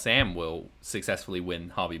Ben or Sam will successfully win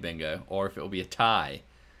Hobby Bingo, or if it will be a tie.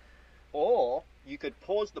 Or you could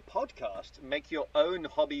pause the podcast, make your own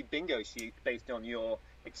Hobby Bingo sheet based on your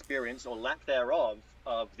experience or lack thereof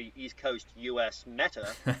of the East Coast US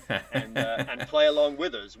meta, and play along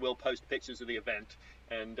with us. We'll post pictures of the event,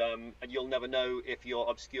 and you'll never know if your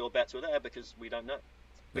obscure bets were there because we don't know.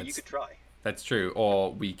 But you could try. That's true.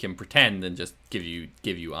 Or we can pretend and just give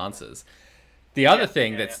you answers. The other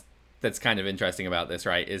thing that's kind of interesting about this,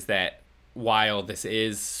 right, is that while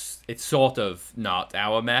it's sort of not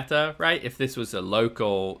our meta, right? If this was a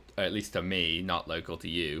local, at least to me, not local to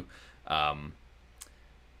you,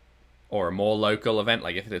 or a more local event,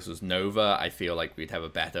 like if this was Nova, I feel like we'd have a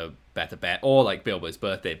better bet, or like Bilbo's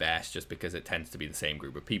Birthday Bash, just because it tends to be the same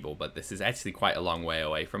group of people. But this is actually quite a long way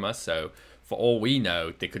away from us, so for all we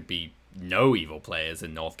know, there could be no evil players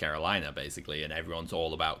in North Carolina, basically, and everyone's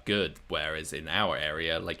all about good, whereas in our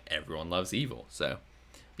area, like, everyone loves evil. So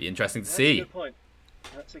be interesting to see.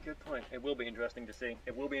 That's a good point. It will be interesting to see.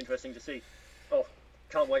 Oh,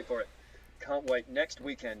 can't wait for it. Can't wait. Next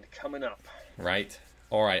weekend coming up. Right.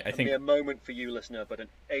 All right. I think it'll be a moment for you, listener, but an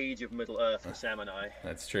age of Middle Earth for Sam and I.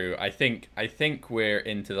 That's true. I think we're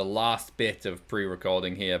into the last bit of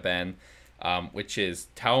pre-recording here, Ben, which is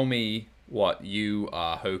tell me what you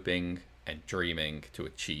are hoping and dreaming to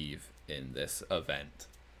achieve in this event.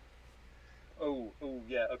 Oh,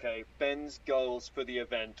 yeah, okay. Ben's goals for the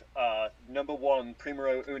event are, number one,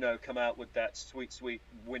 Primero Uno come out with that sweet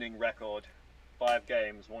winning record. 5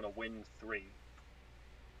 games, want to win 3.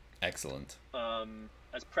 Excellent.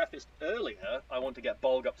 As prefaced earlier, I want to get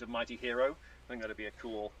Bolg up to Mighty Hero. I think that'd be a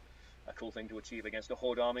cool thing to achieve against a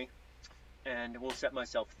Horde army. And we'll set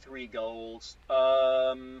myself 3 goals.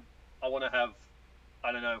 I want to have,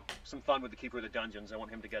 I don't know, some fun with the Keeper of the Dungeons. I want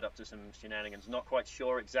him to get up to some shenanigans. Not quite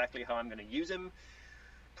sure exactly how I'm going to use him,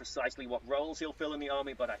 precisely what roles he'll fill in the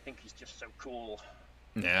army, but I think he's just so cool.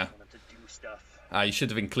 Yeah. I want him to do stuff. You should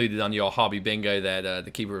have included on your Hobby Bingo that the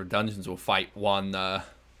Keeper of Dungeons will fight one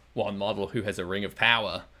model who has a Ring of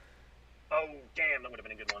Power. Oh, damn, that would have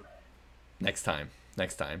been a good one. Next time.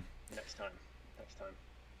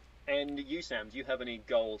 And you, Sam, do you have any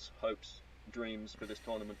goals, hopes, dreams for this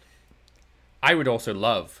tournament? I would also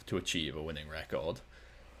love to achieve a winning record.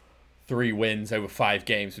 3 wins over 5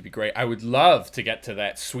 games would be great. I would love to get to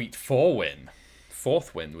that sweet 4 win.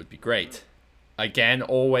 4th win would be great. Again,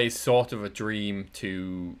 always sort of a dream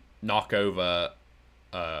to knock over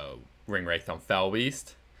Ringwraith on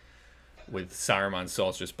Felbeast with Saruman's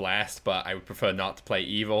Sorcerous Blast, but I would prefer not to play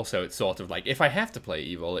evil, so it's sort of like, if I have to play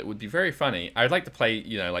evil, it would be very funny. I would like to play,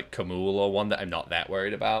 like Khamûl or one that I'm not that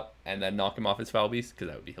worried about, and then knock him off his Felbeast, because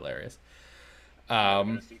that would be hilarious. I'm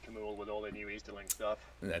going to see Khamûl with all the new Easterling stuff.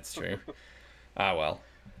 That's true. Well.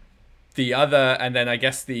 The other, and then I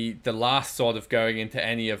guess the last sort of going into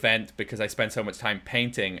any event, because I spend so much time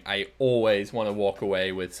painting, I always want to walk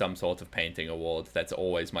away with some sort of painting award. That's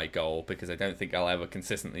always my goal, because I don't think I'll ever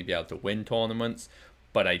consistently be able to win tournaments,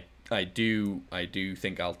 but I do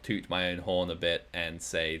think I'll toot my own horn a bit and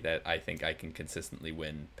say that I think I can consistently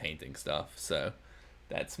win painting stuff. So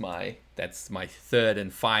that's my 3rd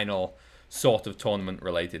and final sort of tournament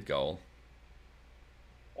related goal.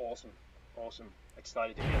 Awesome.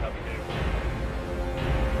 Excited to hear how we do.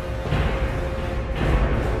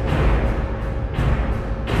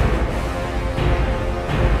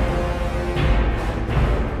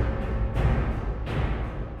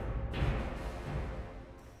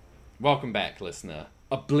 Welcome back, listener.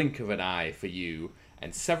 A blink of an eye for you,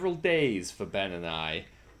 and several days for Ben and I.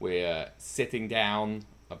 We're sitting down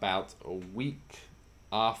about a week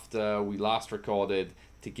after we last recorded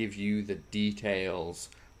to give you the details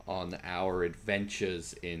on our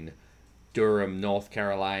adventures in Durham, North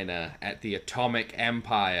Carolina, at the Atomic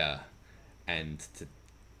Empire, and to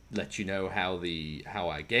let you know how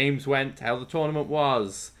our games went, how the tournament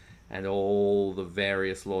was, and all the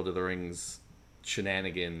various Lord of the Rings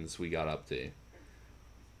shenanigans we got up to.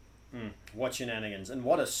 What shenanigans, and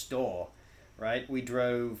what a store, right? We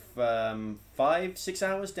drove 5-6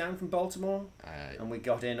 hours down from Baltimore, and we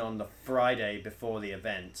got in on the Friday before the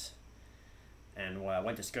event, and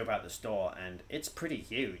went to scope out the store, and it's pretty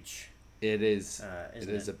huge. It is. It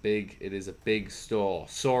is a big store.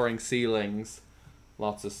 Soaring ceilings,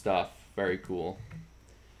 lots of stuff. Very cool.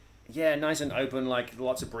 Yeah, nice and open, like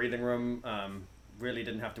lots of breathing room. Really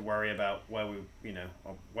didn't have to worry about where we're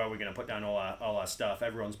going to put down all our stuff.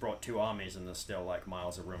 Everyone's brought 2 armies, and there's still like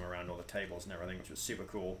miles of room around all the tables and everything, which was super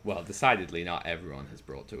cool. Well, decidedly not everyone has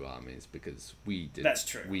brought 2 armies, because we did. That's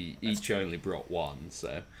true. We each only brought 1,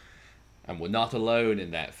 so, and we're not alone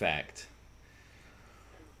in that fact.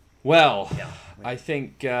 Well, yeah. I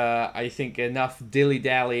think enough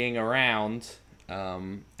dilly-dallying around,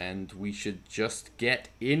 and we should just get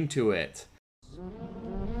into it.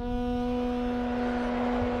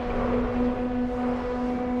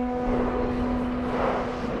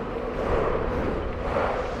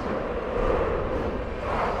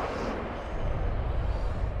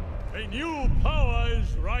 A new power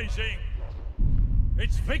is rising.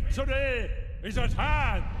 Its victory is at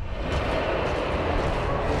hand.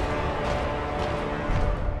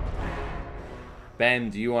 Ben,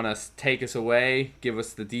 do you want to take us away? Give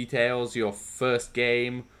us the details. Your first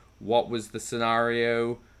game. What was the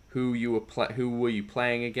scenario? Who were you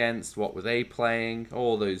playing against? What were they playing?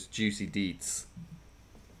 All those juicy deets.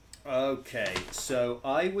 Okay, so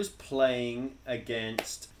I was playing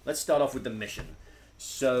against... Let's start off with the mission.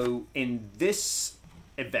 So in this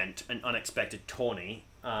event, an unexpected tourney,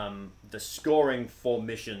 the scoring for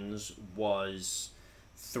missions was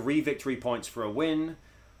 3 victory points for a win,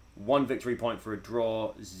 1 victory point for a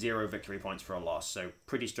draw, 0 victory points for a loss. So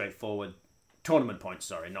pretty straightforward. Tournament points,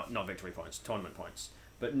 sorry, not victory points, tournament points.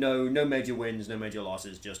 But no major wins, no major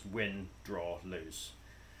losses, just win, draw, lose.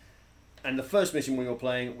 And the first mission we were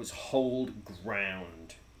playing was Hold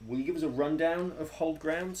Ground. Will you give us a rundown of Hold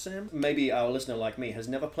Ground, Sam? Maybe our listener, like me, has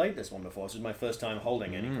never played this one before. This is my first time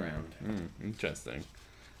holding any ground. Interesting.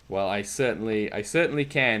 Well, I certainly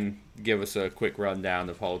can give us a quick rundown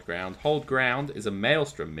of Hold Ground. Hold Ground is a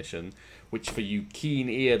Maelstrom mission, which for you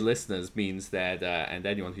keen-eared listeners means that, and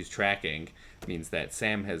anyone who's tracking, means that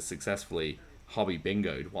Sam has successfully hobby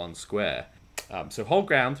bingoed 1 square. So Hold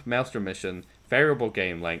Ground, Maelstrom mission, variable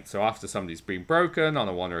game length, so after somebody's been broken on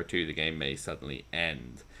a 1 or a 2, the game may suddenly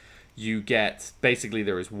end. You get, basically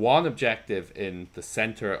there is 1 objective in the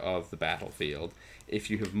center of the battlefield. If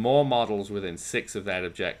you have more models within 6 of that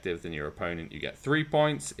objective than your opponent, you get 3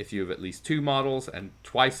 points. If you have at least 2 models and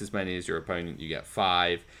twice as many as your opponent, you get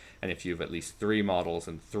 5. And if you have at least 3 models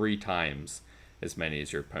and 3 times as many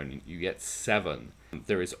as your opponent, you get 7.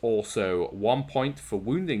 There is also 1 point for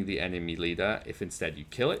wounding the enemy leader. If instead you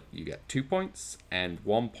kill it, you get 2 points, and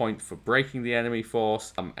 1 point for breaking the enemy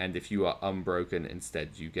force. And if you are unbroken,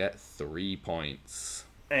 instead you get 3 points.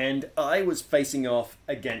 And I was facing off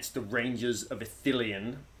against the Rangers of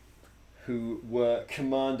Ithilien, who were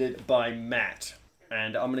commanded by Matt.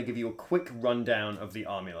 And I'm going to give you a quick rundown of the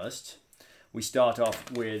army list. We start off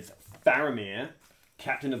with Faramir,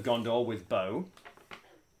 Captain of Gondor with bow.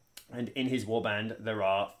 And in his warband, there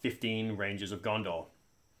are 15 Rangers of Gondor.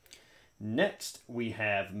 Next, we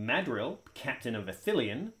have Madril, Captain of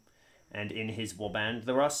Ithilien. And in his warband,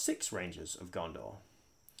 there are 6 Rangers of Gondor.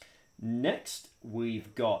 Next,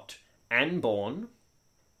 we've got Anborn,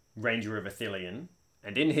 Ranger of Ithilien,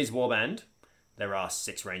 and in his warband, there are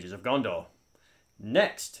 6 Rangers of Gondor.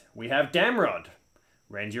 Next, we have Damrod,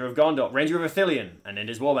 Ranger of Ithilien, and in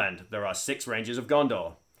his warband, there are 6 Rangers of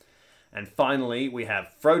Gondor. And finally, we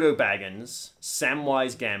have Frodo Baggins,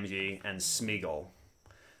 Samwise Gamgee, and Smeagol.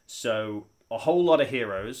 So, a whole lot of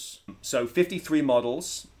heroes. So, 53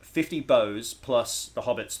 models, 50 bows, plus the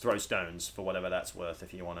hobbits throw stones, for whatever that's worth,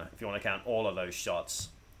 if you want to count all of those shots.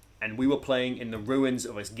 And we were playing in the ruins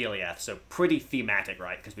of Osgiliath, so pretty thematic,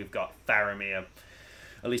 right? Because we've got Faramir,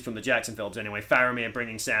 at least from the Jackson films anyway, Faramir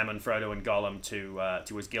bringing Sam and Frodo and Gollum to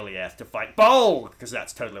Osgiliath to fight Bolg, because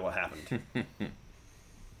that's totally what happened.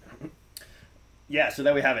 Yeah, so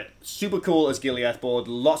there we have it. Super cool Osgiliath board,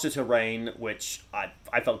 lots of terrain, which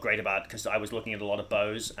I felt great about because I was looking at a lot of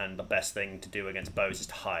bows, and the best thing to do against bows is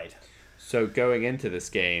to hide. So going into this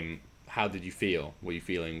game, how did you feel? Were you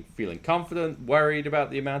feeling confident, worried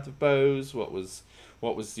about the amount of bows? What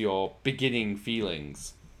was your beginning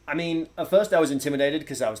feelings? I mean, at first I was intimidated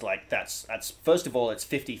because I was like, that's first of all, it's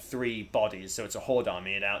 53 bodies, so it's a horde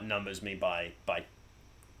army. It outnumbers me by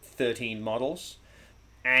 13 models.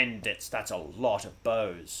 and that's a lot of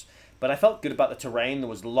bows. But I felt good about the terrain. There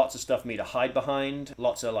was lots of stuff for me to hide behind,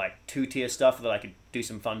 lots of like 2-tier stuff that I could do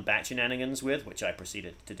some fun bat shenanigans with, which I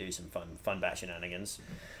proceeded to do some fun bat shenanigans.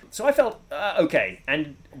 So I felt okay.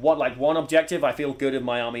 And one objective, I feel good of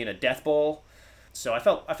my army in a death ball. So I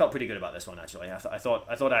felt pretty good about this one actually. I thought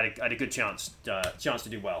I had a good chance to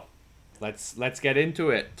do well. Let's get into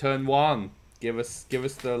it. Turn 1. Give us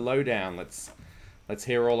the lowdown. Let's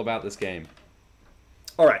hear all about this game.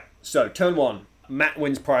 All right. So turn 1. Matt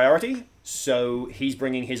wins priority, so he's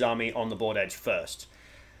bringing his army on the board edge first.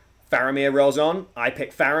 Faramir rolls on. I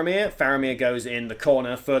pick Faramir. Faramir goes in the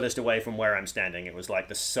corner furthest away from where I'm standing. It was like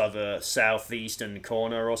the southeastern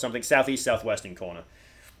corner or something. Southeast, southwestern corner.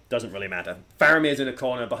 Doesn't really matter. Faramir's in a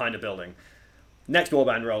corner behind a building. Next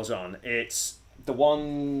warband rolls on. It's the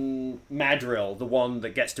one Madril, the one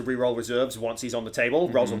that gets to reroll reserves once he's on the table.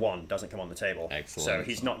 Rolls a 1, doesn't come on the table. Excellent. So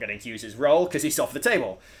he's not getting to use his roll because he's off the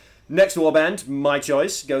table. Next warband, my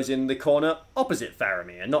choice, goes in the corner opposite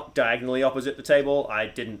Faramir, not diagonally opposite the table. I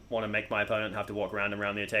didn't want to make my opponent have to walk around and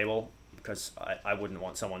around the table because I wouldn't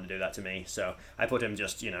want someone to do that to me. So I put him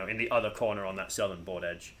just, in the other corner on that southern board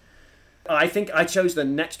edge. I think I chose the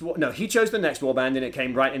next... No, he chose the next warband and it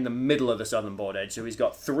came right in the middle of the southern board edge. So he's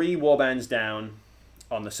got 3 warbands down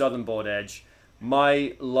on the southern board edge.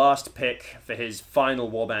 My last pick for his final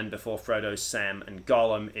warband before Frodo, Sam, and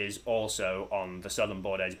Gollum is also on the southern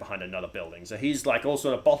board edge behind another building. So he's like all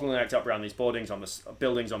sort of bottlenecked up around these buildings on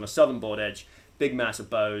the southern board edge, big mass of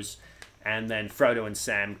bows, and then Frodo and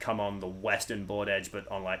Sam come on the western board edge, but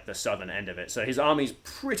on like the southern end of it. So his army's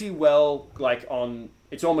pretty well like on.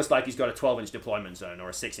 It's almost like he's got a 12-inch deployment zone or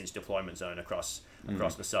a 6-inch deployment zone across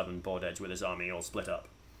the southern board edge with his army all split up.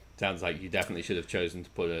 Sounds like you definitely should have chosen to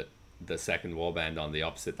put the second warband on the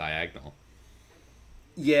opposite diagonal.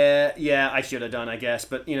 Yeah, I should have done, I guess.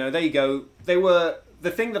 But, there you go.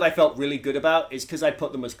 The thing that I felt really good about is because I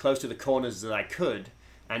put them as close to the corners as I could,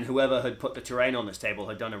 and whoever had put the terrain on this table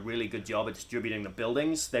had done a really good job at distributing the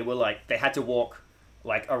buildings. They had to walk,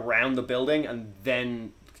 around the building and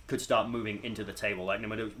then could start moving into the table. No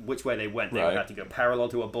matter which way they went, they would have to go parallel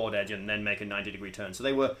to a board edge and then make a 90-degree turn. So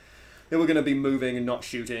they were going to be moving and not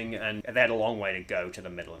shooting, and they had a long way to go to the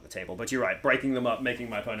middle of the table. But you're right, breaking them up, making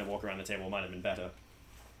my opponent walk around the table might have been better.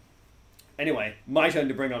 Anyway, my turn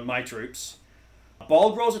to bring on my troops.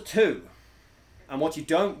 Bolg rolls a 2. And what you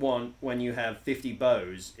don't want when you have 50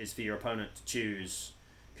 bows is for your opponent to choose,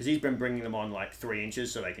 because he's been bringing them on 3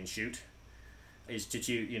 inches so they can shoot, is to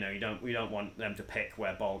choose, we don't want them to pick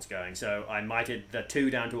where Bolg's going. So I mighted the 2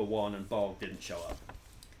 down to a 1 and Bolg didn't show up.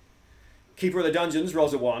 Keeper of the Dungeons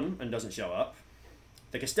rolls a 1 and doesn't show up.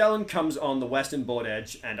 The Castellan comes on the western board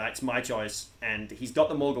edge, and it's my choice, and he's got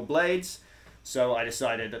the Morgul Blades, so I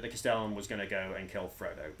decided that the Castellan was going to go and kill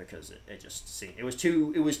Frodo, because it was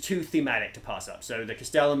too thematic to pass up. So the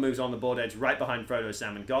Castellan moves on the board edge right behind Frodo,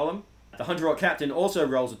 Sam, and Gollum. The 100-Orc Captain also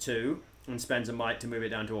rolls a 2 and spends a might to move it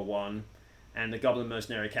down to a 1, and the Goblin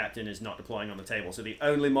Mercenary Captain is not deploying on the table. So the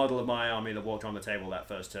only model of my army that walked on the table that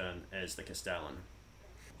first turn is the Castellan.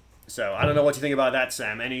 So I don't know what you think about that,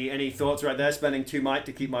 Sam. Any thoughts right there? Spending 2 might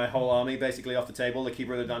to keep my whole army basically off the table. The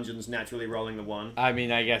Keeper of the Dungeons naturally rolling the 1. I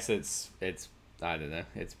mean, I guess it's I don't know.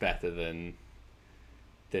 It's better than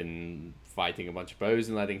fighting a bunch of bows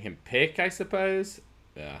and letting him pick, I suppose.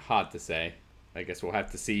 Hard to say. I guess we'll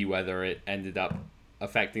have to see whether it ended up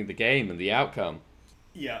affecting the game and the outcome.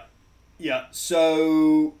 Yeah.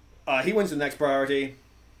 So he wins the next priority.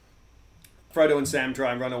 Frodo and Sam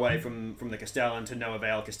try and run away from the Castellan to no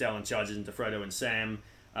avail. Castellan charges into Frodo and Sam.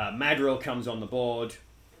 Madril comes on the board.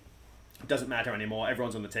 It doesn't matter anymore.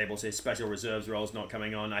 Everyone's on the table, so his special reserves roll's not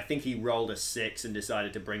coming on. I think he rolled a 6 and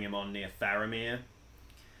decided to bring him on near Faramir.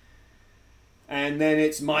 And then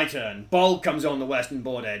it's my turn. Bolg comes on the western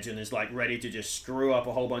board edge and is ready to just screw up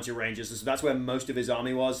a whole bunch of rangers. So that's where most of his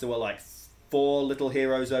army was. There were 4 little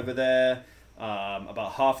heroes over there.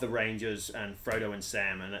 About half the Rangers and Frodo and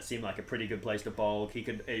Sam, and that seemed like a pretty good place to Bolg.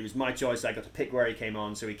 It was my choice. I got to pick where he came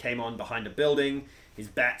on, so he came on behind a building. His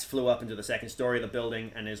bats flew up into the second story of the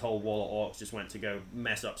building, and his whole wall of orcs just went to go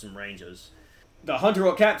mess up some Rangers. The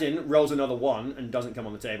 100-Orc Captain rolls another 1 and doesn't come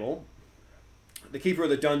on the table. The Keeper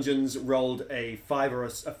of the Dungeons rolled a 5 or a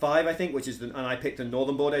 5, I think, and I picked the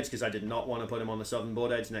northern board edge because I did not want to put him on the southern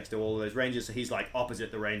board edge next to all of those Rangers. So he's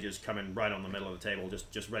opposite the Rangers, coming right on the middle of the table,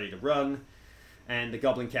 just ready to run. And the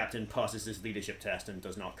Goblin Captain passes his leadership test and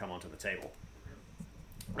does not come onto the table.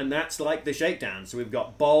 And that's the shakedown. So we've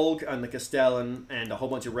got Bolg and the Castellan and a whole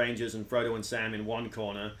bunch of Rangers and Frodo and Sam in one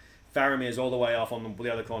corner. Faramir's all the way off on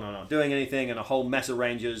the other corner, not doing anything, and a whole mess of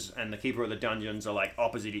rangers and the Keeper of the Dungeons are like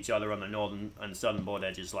opposite each other on the northern and southern board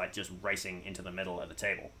edges, like just racing into the middle of the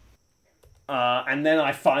table. And then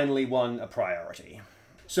I finally won a priority.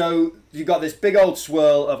 So you got this big old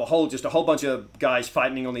swirl of a whole bunch of guys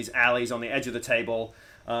fighting on these alleys on the edge of the table.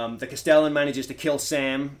 The Castellan manages to kill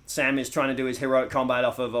Sam. Sam is trying to do his heroic combat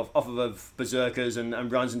off of berserkers and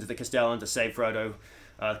runs into the Castellan to save Frodo.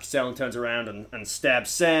 Castellan turns around and stabs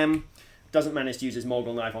Sam. Doesn't manage to use his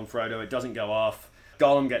Morgul knife on Frodo. It doesn't go off.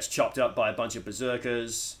 Gollum gets chopped up by a bunch of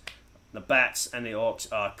berserkers. The bats and the orcs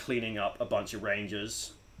are cleaning up a bunch of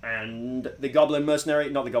rangers. And the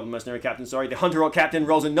the Hunter Orc captain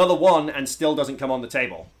rolls another 1 and still doesn't come on the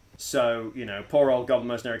table. So, poor old Goblin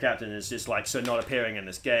Mercenary captain is just not appearing in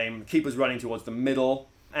this game. Keeper's running towards the middle.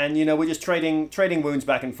 And, we're just trading wounds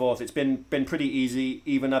back and forth. It's been pretty easy.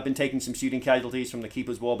 Even I've been taking some shooting casualties from the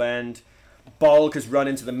Keeper's Warband. Bolg has run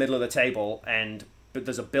into the middle of the table, but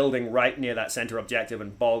there's a building right near that center objective,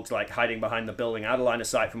 and Bolg's hiding behind the building, out of line of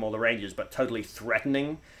sight from all the rangers, but totally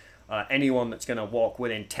threatening anyone that's going to walk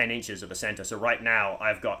within 10 inches of the center. So right now,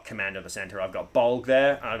 I've got command of the center. I've got Bolg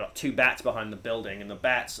there, and I've got 2 bats behind the building, and the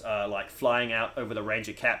bats are flying out over the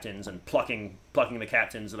ranger captains and plucking the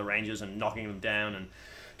captains of the rangers and knocking them down and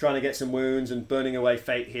trying to get some wounds and burning away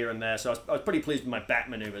fate here and there. So I was pretty pleased with my bat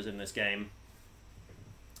maneuvers in this game.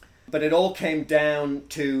 But it all came down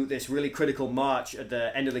to this really critical march at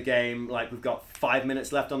the end of the game. We've got 5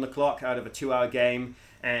 minutes left on the clock out of a 2-hour game,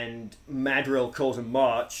 and Madril calls a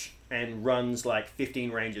march and runs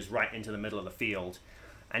 15 rangers right into the middle of the field.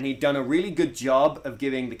 And he'd done a really good job of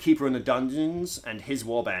giving the Keeper in the Dungeons and his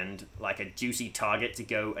warband a juicy target to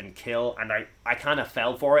go and kill. And I kind of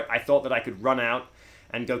fell for it. I thought that I could run out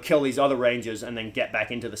and go kill these other rangers and then get back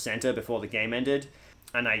into the center before the game ended.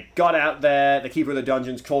 And I got out there, the Keeper of the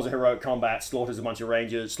Dungeons calls a heroic combat, slaughters a bunch of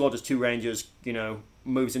rangers, slaughters 2 rangers,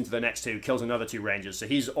 moves into the next 2, kills another 2 rangers. So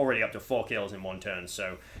he's already up to 4 kills in 1 turn.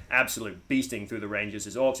 So absolute beasting through the rangers.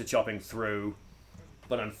 His orcs are chopping through.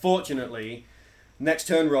 But unfortunately, next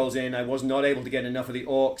turn rolls in. I was not able to get enough of the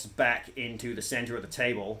orcs back into the center of the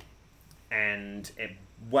table. And it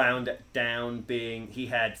wound down being he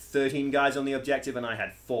had 13 guys on the objective and I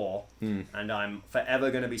had 4. And I'm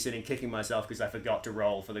forever going to be sitting kicking myself because I forgot to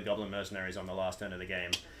roll for the Goblin Mercenaries on the last turn of the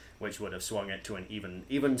game, which would have swung it to an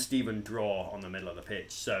even Steven draw on the middle of the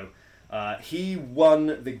pitch. So he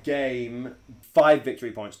won the game 5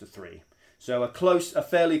 victory points to 3. So a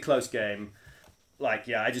fairly close game.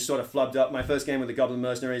 I just sort of flubbed up my first game with the Goblin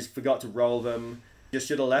Mercenaries, forgot to roll them. Just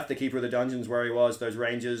should have left the Keeper of the Dungeons where he was. Those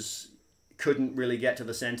rangers couldn't really get to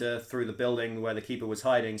the center through the building where the Keeper was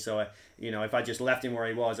hiding. So, if I just left him where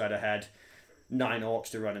he was, I'd have had 9 orcs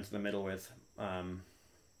to run into the middle with. And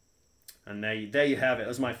there you have it. That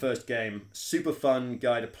was my first game. Super fun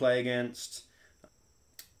guy to play against.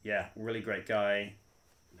 Yeah, really great guy.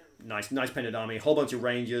 Nice painted army. Whole bunch of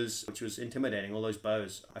rangers, which was intimidating. All those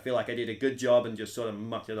bows. I feel like I did a good job and just sort of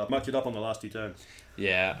mucked it up on the last 2 turns.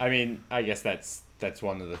 Yeah, I mean, I guess that's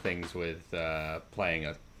one of the things with playing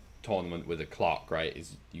a tournament with a clock, right?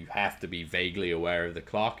 Is you have to be vaguely aware of the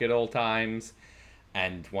clock at all times,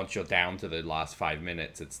 and once you're down to the last 5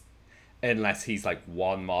 minutes, it's unless he's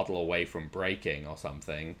 1 model away from breaking or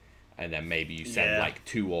something, and then maybe you send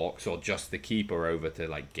 2 orcs or just the Keeper over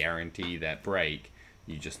to guarantee that break.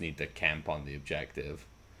 You just need to camp on the objective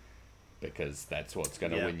because that's what's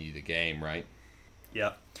going to win you the game, right?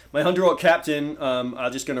 Yeah. My Hunter Orc captain, I'm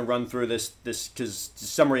just going to run through this because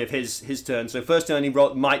summary of his turn. So first turn he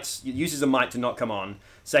uses a might to not come on.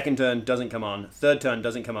 Second turn doesn't come on. Third turn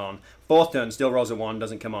doesn't come on. Fourth turn still rolls a 1,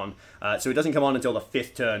 doesn't come on. So it doesn't come on until the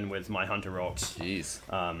 5th turn with my Hunter Orcs. Jeez.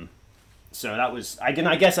 So that was I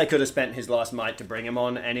guess I could have spent his last might to bring him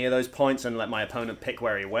on any of those points and let my opponent pick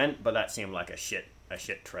where he went, but that seemed like a shit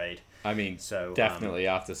trade. I mean, so definitely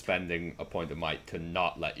after spending a point of might to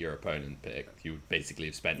not let your opponent pick, you would basically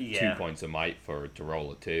have spent 2 points of might to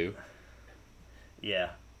roll a 2. Yeah.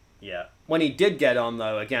 When he did get on,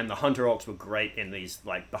 though, again, the Hunter Orcs were great in these,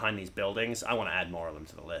 behind these buildings. I want to add more of them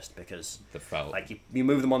to the list because, you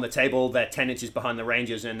move them on the table, they're 10 inches behind the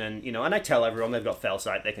Rangers, and then, and I tell everyone they've got fell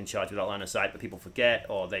sight, they can charge without line of sight, but people forget,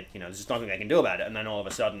 or there's just nothing they can do about it, and then all of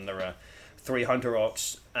a sudden there are 3 Hunter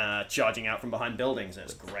Orcs charging out from behind buildings, and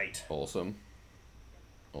it's great. Awesome.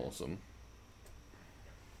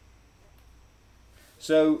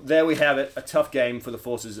 So there we have it, a tough game for the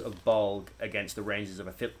forces of Bolg against the Rangers of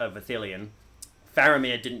Ithilien.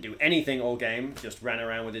 Faramir didn't do anything all game, just ran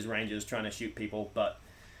around with his Rangers trying to shoot people, but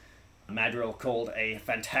Madril called a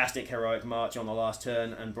fantastic heroic march on the last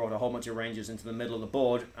turn and brought a whole bunch of Rangers into the middle of the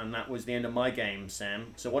board, and that was the end of my game,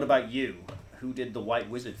 Sam. So what about you? who did the White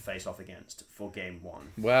Wizard face off against for game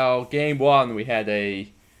 1? Well, game 1 we had a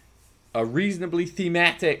reasonably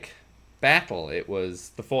thematic battle. It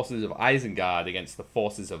was the forces of Isengard against the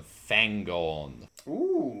forces of Fangorn.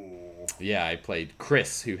 Ooh. Yeah, I played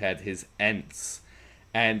Chris, who had his Ents.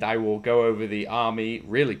 And I will go over the army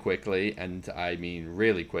really quickly, and I mean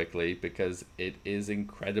really quickly, because it is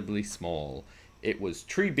incredibly small. It was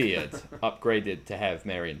Treebeard upgraded to have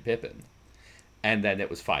Merry and Pippin. And then it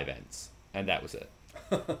was 5 Ents. And that was it.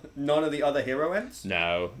 None of the other hero Ents?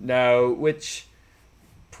 No, which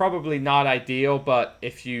probably not ideal, but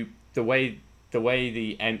if you the way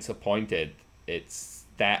the Ents are pointed, it's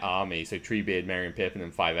that army. So Treebeard, Merry and Pippin,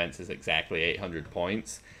 and 5 Ents is exactly 800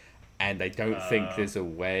 points. And I don't think there's a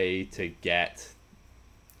way to get...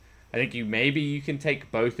 I think maybe you can take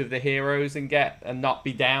both of the heroes and not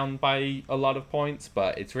be down by a lot of points,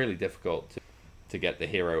 but it's really difficult to get the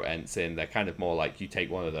hero Ents in. They're kind of more like you take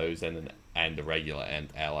one of those and a regular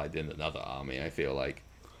Ent allied in another army, I feel like.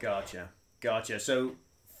 Gotcha. So,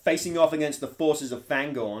 facing off against the forces of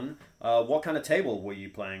Fangorn, what kind of table were you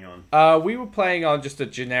playing on? We were playing on just a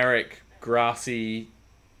generic grassy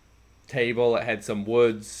table. It had some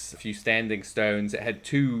woods, a few standing stones. It had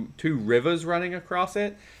two rivers running across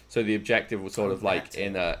it. So the objective was sort of like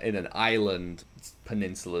in an island.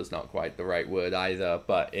 Peninsula is not quite the right word either,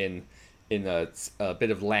 but in a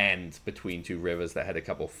bit of land between two rivers that had a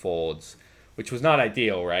couple fords, which was not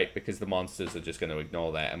ideal, right? Because the monsters are just going to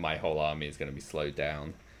ignore that, and my whole army is going to be slowed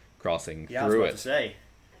down crossing through it. Yeah, I was about to say.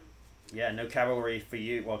 Yeah, no cavalry for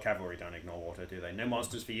you. Well, cavalry don't ignore water, do they? No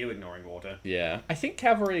monsters for you ignoring water. Yeah. I think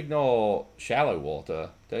cavalry ignore shallow water,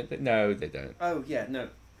 don't they? No, they don't. Oh, yeah, no.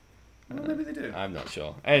 Well, maybe they do. I'm not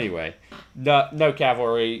sure. Anyway, no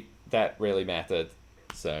cavalry. That really mattered,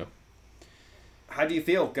 so... How do you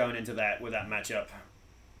feel going into that with that matchup?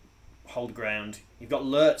 Hold ground. You've got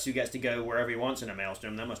Lurtz who gets to go wherever he wants in a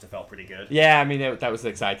Maelstrom. That must have felt pretty good. Yeah, I mean, that was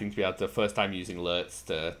exciting to be able to, first time using Lurtz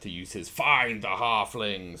to use his Find the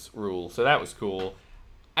Halflings rule. So that was cool.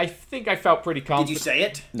 I think I felt pretty confident. Did you say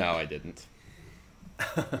it? No, I didn't.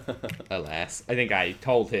 Alas. I think I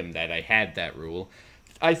told him that I had that rule.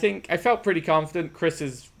 I think I felt pretty confident. Chris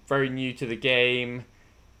is very new to the game.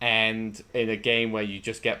 And in a game where you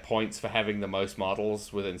just get points for having the most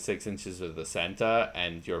models within 6 inches of the center,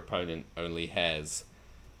 and your opponent only has,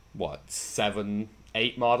 7,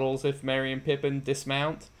 8 models if Merry and Pippin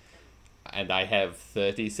dismount, and I have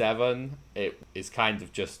 37, it is kind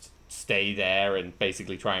of just stay there and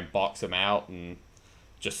basically try and box them out and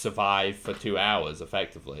just survive for 2 hours,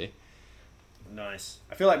 effectively. Nice.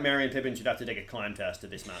 I feel like Merry and Pippin should have to take a climb test to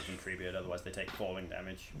dismount from Treebeard, otherwise they take falling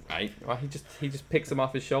damage. Right. Well, he just picks them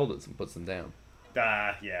off his shoulders and puts them down.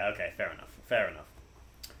 Yeah, okay, fair enough.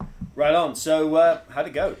 Right on, so how'd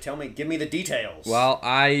it go? Give me the details. Well,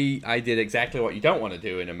 I did exactly what you don't want to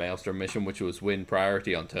do in a Maelstrom mission, which was win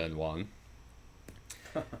priority on turn 1.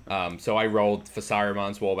 So I rolled for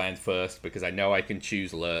Saruman's Warband first because I know I can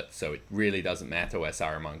choose Lurtz, so it really doesn't matter where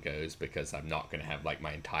Saruman goes because I'm not going to have like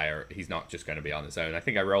he's not just going to be on his own. I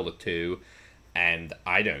think I rolled a 2 and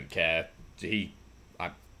I don't care.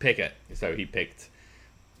 I pick it. So he picked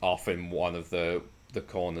off in one of the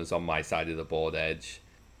corners on my side of the board edge,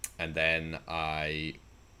 and then I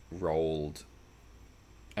rolled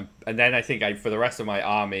and then I think for the rest of my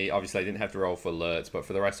army, obviously I didn't have to roll for Lurtz, but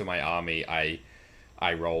for the rest of my army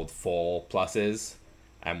I rolled 4 pluses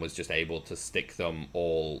and was just able to stick them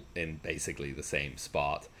all in basically the same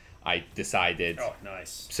spot. I decided... Oh,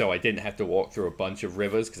 nice. So I didn't have to walk through a bunch of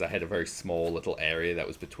rivers because I had a very small little area that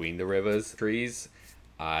was between the trees.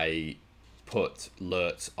 I put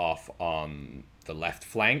Lurtz off on the left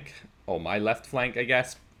flank, or my left flank, I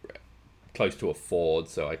guess, close to a ford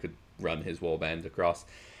so I could run his warband across.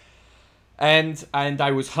 And I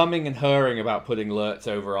was humming and hurring about putting Lurtz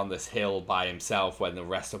over on this hill by himself when the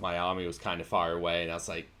rest of my army was kind of far away. And I was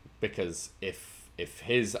like, because if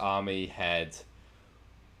his army had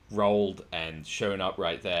rolled and shown up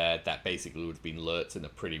right there, that basically would have been Lurtz in a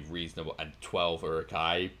pretty reasonable... And 12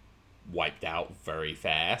 Uruk-hai wiped out very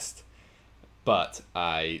fast. But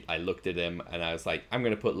I looked at him and I was like, I'm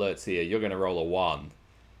going to put Lurtz here. You're going to roll a 1.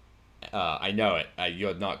 I know it.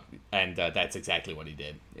 You're not... And that's exactly what he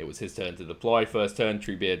did. It was his turn to deploy. First turn,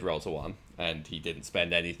 Treebeard rolls a 1. And he didn't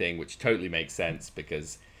spend anything, which totally makes sense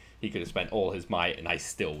because he could have spent all his might and I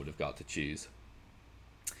still would have got to choose.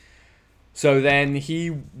 So then he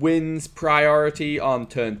wins priority on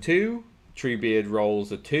turn 2. Treebeard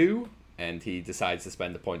rolls a 2. And he decides to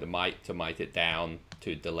spend a point of might to might it down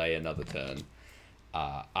to delay another turn.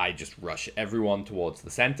 I just rush everyone towards the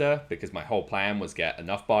center because my whole plan was get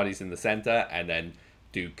enough bodies in the center and then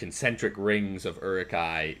do concentric rings of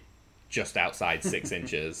Uruk-hai just outside 6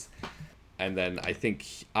 inches. And then I think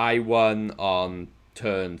I won on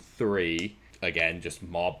turn 3. Again, just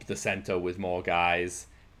mobbed the center with more guys.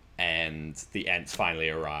 And the Ents finally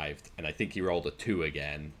arrived. And I think he rolled a 2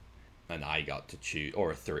 again. And I got to choose.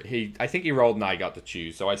 Or a 3. I think he rolled and I got to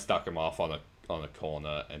choose. So I stuck him off on a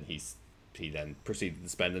corner. And he then proceeded to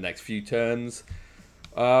spend the next few turns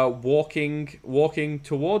walking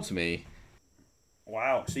towards me.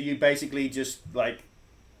 Wow. So you basically just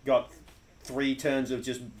got 3 turns of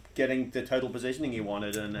just getting the total positioning you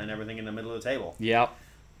wanted and everything in the middle of the table. Yep.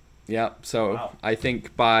 So wow. I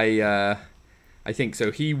think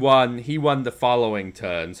so he won the following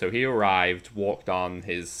turn. So he arrived, walked on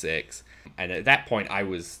his 6, and at that point I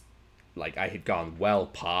was I had gone well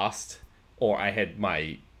past, or I had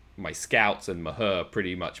my scouts and Mahur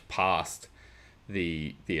pretty much past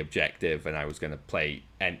the objective, and I was going to play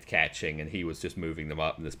Ent catching, and he was just moving them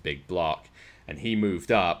up in this big block, and he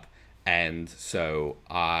moved up, and so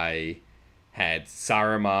I had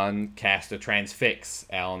Saruman cast a Transfix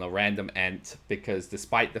on a random Ent, because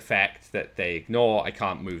despite the fact that they ignore, I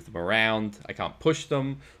can't move them around, I can't push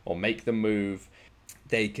them or make them move,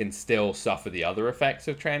 they can still suffer the other effects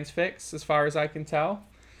of Transfix as far as I can tell.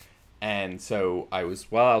 And so I was,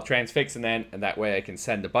 I'll Transfix an Ent, and that way I can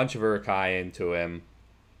send a bunch of Uruk-hai into him,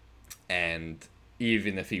 and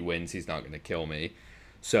even if he wins, he's not going to kill me.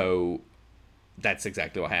 So that's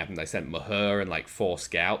exactly what happened. I sent Mahur and 4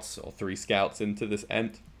 scouts or 3 scouts into this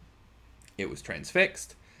Ent. It was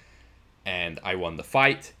transfixed, and I won the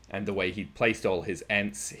fight. And the way he'd placed all his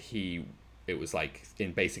Ents, it was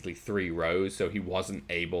in basically 3 rows, so he wasn't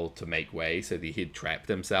able to make way, so he'd trapped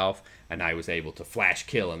himself, and I was able to flash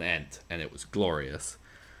kill an Ent, and it was glorious.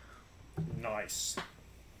 Nice.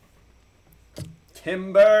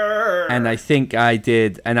 Timber! And I think I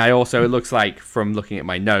did, and I also, it looks like from looking at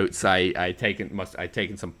my notes, I'd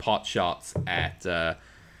taken some pot shots at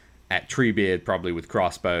Treebeard, probably with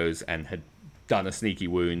crossbows, and had done a sneaky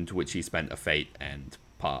wound, which he spent a fate and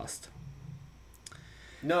passed.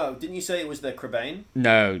 No, didn't you say it was the Crebain?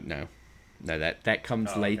 No, that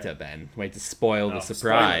comes later, okay. Ben. Way to spoil the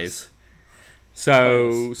surprise.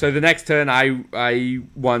 So the next turn, I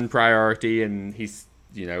won priority, and he's,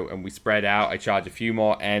 and we spread out. I charged a few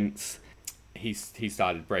more Ents. He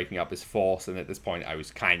started breaking up his force, and at this point, I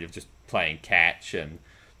was kind of just playing catch and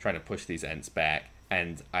trying to push these Ents back.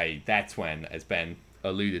 And that's when, as Ben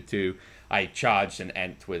alluded to, I charged an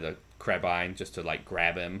Ent with a Crebain just to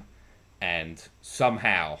grab him. And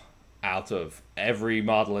somehow, out of every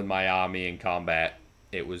model in my army in combat,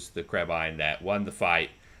 it was the Crebain that won the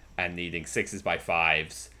fight, and needing 6s by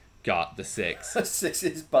 5s, got the 6.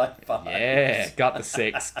 6s by 5. Yeah, got the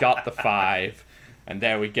 6, got the 5. And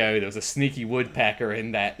there we go. There was a sneaky woodpecker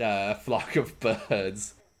in that flock of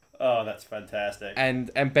birds. Oh, that's fantastic.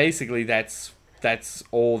 And basically, that's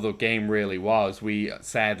all the game really was. We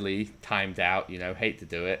sadly timed out, hate to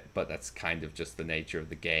do it, but that's kind of just the nature of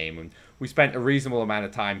the game. And we spent a reasonable amount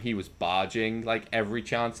of time. He was barging every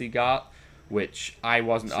chance he got, which I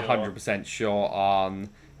wasn't 100% sure on,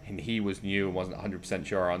 and he was new and wasn't 100%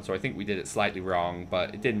 sure on. So I think we did it slightly wrong,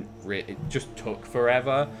 but it just took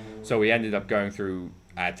forever. So we ended up going through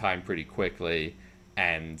our time pretty quickly,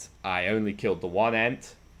 and I only killed the 1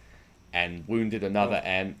 Ent and wounded another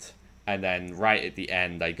Ent. And then right at the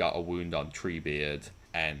end, I got a wound on Treebeard,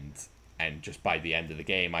 and just by the end of the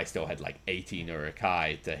game, I still had 18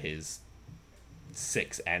 Uruk-hai to his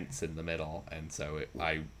 6 Ents in the middle, and so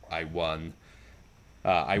I won.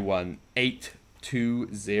 I won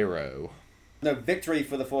 8-0. No, victory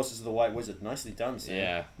for the forces of the White Wizard. Nicely done, Sam.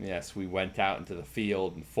 Yeah, yes, we went out into the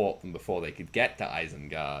field and fought them before they could get to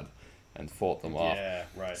Isengard, and fought them off. Yeah,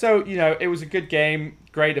 right. So it was a good game,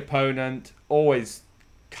 great opponent, always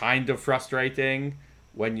kind of frustrating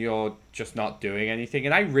when you're just not doing anything.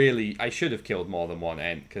 And I should have killed more than 1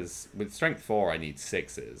 Ent, because with strength 4 I need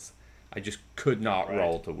 6s. I just could not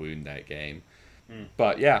roll to wound that game.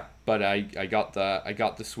 But yeah, I got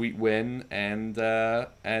the sweet win and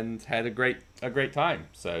had a great time.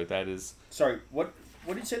 So that is. Sorry, what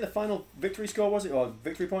did you say the final victory score was? Or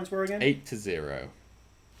victory points were again? 8-0.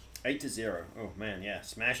 8-0. Oh man, yeah,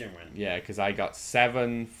 smashing win. Yeah, because I got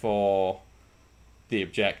 7 for the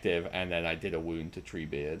objective, and then I did a wound to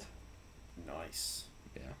Treebeard. Nice.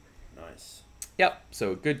 Yeah. Nice. Yep.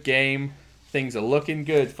 So good game. Things are looking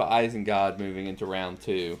good for Isengard moving into round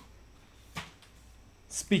 2.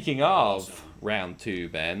 Speaking of round 2,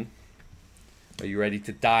 Ben, are you ready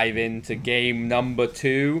to dive into game number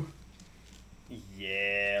 2?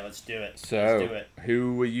 Yeah, let's do it. So, let's do it.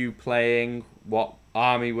 Who were you playing? What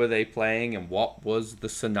army were they playing? And what was the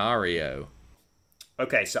scenario?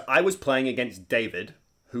 Okay, so I was playing against David,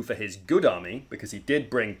 who for his good army, because he did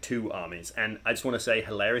bring 2 armies, and I just want to say,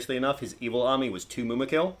 hilariously enough, his evil army was 2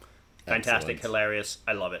 Mumakil. Fantastic, Excellent. hilarious,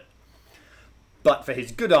 I love it. But for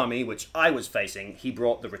his good army, which I was facing, he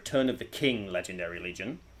brought the Return of the King Legendary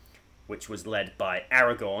Legion, which was led by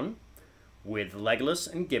Aragorn, with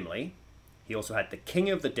Legolas and Gimli. He also had the King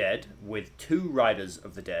of the Dead, with 2 Riders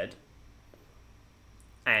of the Dead,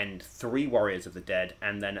 and 3 Warriors of the Dead,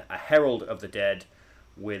 and then a Herald of the Dead,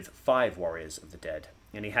 with 5 Warriors of the Dead.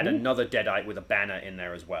 And he had another Deadite with a banner in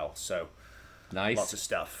there as well, so Nice. lots of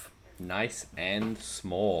stuff. Nice and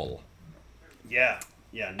small. Yeah,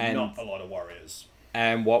 And- not a lot of warriors.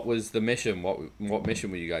 And what was the mission? What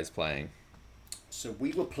mission were you guys playing? So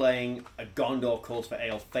we were playing a Gondor Calls for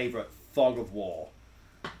Ale favourite, Fog of War.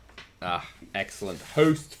 Ah, excellent.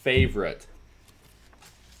 Host favorite.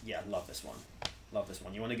 Yeah, love this one. Love this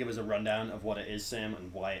one. You want to give us a rundown of what it is, Sam,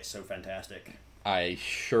 and why it's so fantastic? I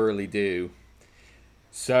surely do.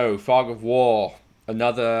 So, Fog of War,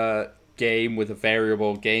 another game with a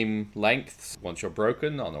variable game length. Once you're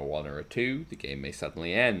broken on a 1 or a 2, the game may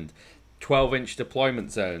suddenly end. 12-inch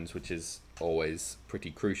deployment zones, which is always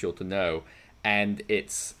pretty crucial to know. And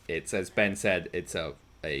it's as Ben said, it's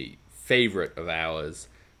a favorite of ours.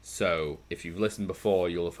 So, if you've listened before,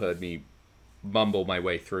 you'll have heard me mumble my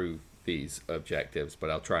way through these objectives, but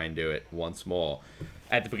I'll try and do it once more.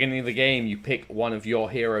 At the beginning of the game, you pick one of your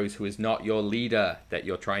heroes who is not your leader that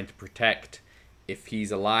you're trying to protect. If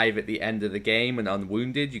he's alive at the end of the game and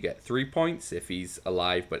unwounded, you get 3 points. If he's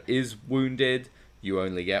alive but is wounded, you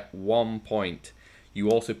only get 1 point. You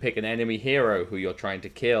also pick an enemy hero who you're trying to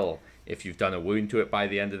kill. If you've done a wound to it by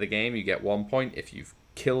the end of the game, you get 1 point. If you've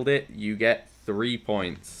killed it, you get 3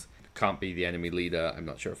 points. Can't be the enemy leader. I'm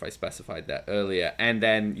not sure if I specified that earlier. And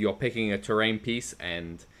then you're picking a terrain piece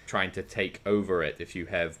and trying to take over it. If you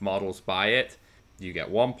have models by it, you get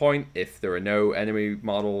 1 point. If there are no enemy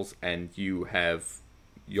models and you have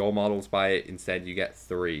your models by it, instead you get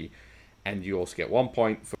 3. And you also get 1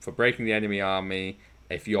 point for breaking the enemy army.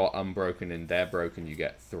 If you're unbroken and they're broken, you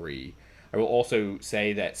get 3. I will also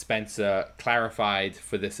say that Spencer clarified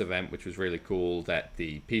for this event, which was really cool, that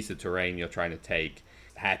the piece of terrain you're trying to take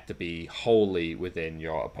had to be wholly within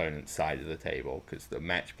your opponent's side of the table, because the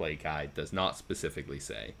match play guide does not specifically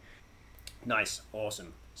say. Nice,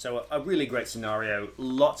 awesome. So a really great scenario,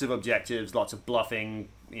 lots of objectives, lots of bluffing,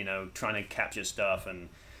 trying to capture stuff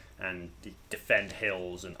and defend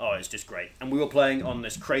hills, and it's just great. And we were playing on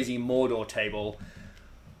this crazy Mordor table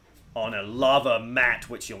on a lava mat,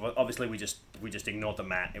 which obviously we just ignored the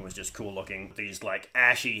mat. It was just cool looking. These like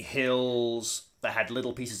ashy hills that had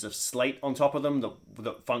little pieces of slate on top of them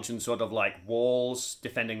that functioned sort of like walls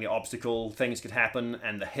defending the obstacle. Things could happen,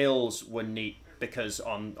 and the hills were neat because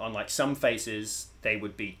on like some faces they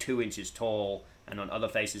would be 2 inches tall, and on other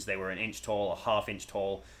faces they were 1 inch tall or ½ inch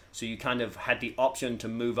tall. So you kind of had the option to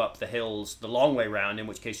move up the hills the long way round, in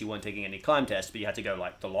which case you weren't taking any climb tests, but you had to go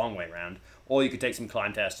like the long way round. Or you could take some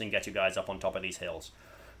climb tests and get your guys up on top of these hills.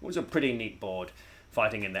 It was a pretty neat board,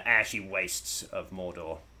 fighting in the ashy wastes of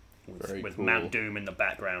Mordor. With cool. Mount Doom in the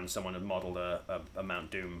background. Someone had modelled a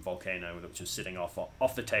Mount Doom volcano which was sitting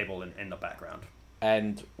off the table in the background.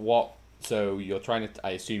 And so you're trying to,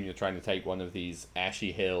 I assume you're trying to take one of these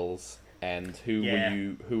ashy hills, and who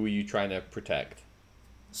were you trying to protect?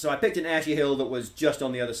 So I picked an ashy hill that was just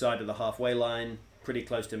on the other side of the halfway line, pretty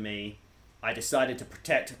close to me. I decided to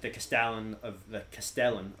protect the Castellan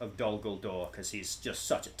of Dol Guldur, because he's just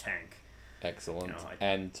such a tank. Excellent.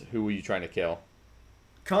 And who were you trying to kill?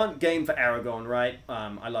 Can't game for Aragorn, right?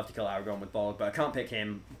 I love to kill Aragorn with Bolg, but I can't pick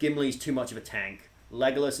him. Gimli's too much of a tank.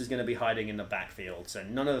 Legolas is going to be hiding in the backfield, so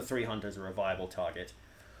none of the 3 hunters are a viable target.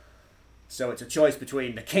 So it's a choice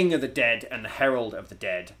between the King of the Dead and the Herald of the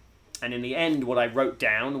Dead. And in the end, what I wrote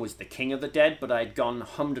down was the King of the Dead, but I'd gone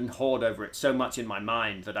hummed and hawed over it so much in my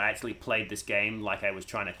mind that I actually played this game like I was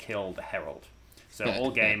trying to kill the Herald. So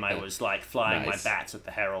all game I was like flying Nice. my bats at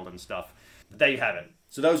the Herald and stuff. But there you have it.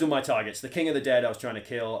 So those were my targets. The King of the Dead I was trying to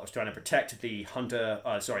kill. I was trying to protect the hunter.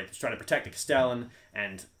 I was trying to protect the Castellan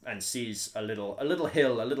and seize a little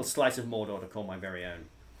hill, a little slice of Mordor to call my very own.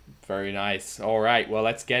 Very nice. All right, well,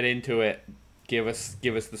 let's get into it. Give us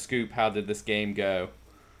the scoop. How did this game go?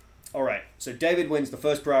 All right. So David wins the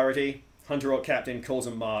first priority. Hunter Orc Captain calls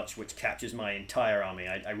a march, which captures my entire army.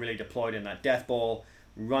 I really deployed in that death ball,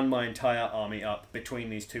 run my entire army up between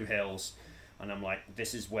these 2 hills, and I'm like,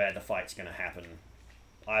 this is where the fight's going to happen.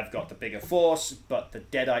 I've got the bigger force, but the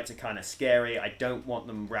Deadites are kind of scary. I don't want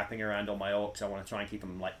them wrapping around on my orcs. I want to try and keep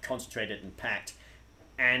them like concentrated and packed.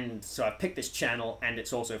 And so I picked this channel, and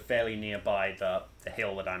it's also fairly nearby the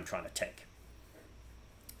hill that I'm trying to take.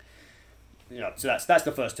 So that's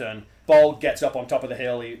the first turn. Bolg gets up on top of the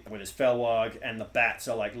hill with his Felwarg, and the bats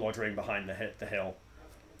are like loitering behind the hill.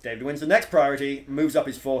 David wins the next priority, moves up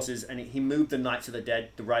his forces, and he moved the Knights of the Dead,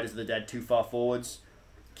 the Riders of the Dead, too far forwards.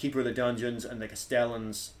 Keeper of the Dungeons and the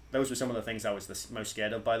Castellans. Those were some of the things I was the most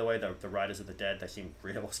scared of, by the way. The Riders of the Dead, they seemed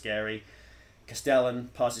real scary. Castellan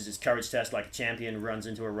passes his courage test like a champion, runs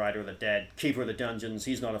into a Rider of the Dead. Keeper of the Dungeons,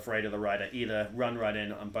 he's not afraid of the Rider either. Run right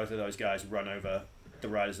in, and both of those guys run over the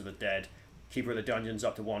Riders of the Dead. Keeper of the Dungeons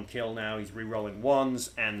up to 1 kill now. He's re-rolling 1s,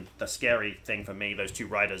 and the scary thing for me, those 2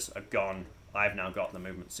 Riders are gone. I've now got the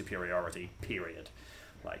movement superiority, period.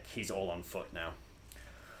 Like, he's all on foot now.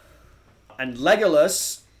 And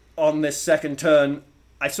Legolas, on this second turn,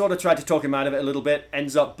 I sort of tried to talk him out of it a little bit,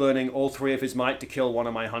 ends up burning all 3 of his might to kill one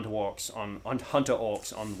of my Hunter Orcs on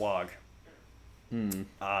Warg.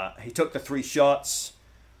 He took the 3 shots,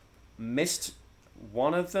 missed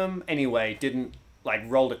one of them. Anyway, didn't,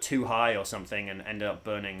 rolled it too high or something and ended up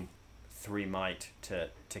burning 3 might to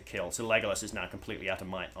kill. So Legolas is now completely out of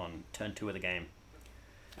might on turn 2 of the game.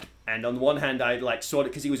 And on the one hand, I sort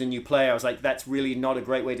of, because he was a new player, I was like, that's really not a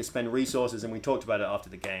great way to spend resources, and we talked about it after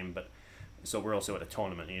the game, but so we're also at a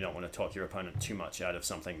tournament, and you don't want to talk your opponent too much out of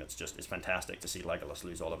something that's just, it's fantastic to see Legolas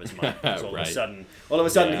lose all of his might. All of a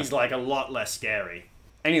sudden, he's a lot less scary.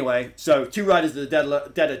 Anyway, so 2 Riders of the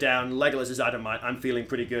Dead are down, Legolas is out of might, I'm feeling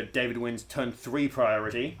pretty good. David wins turn 3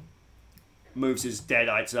 priority, moves his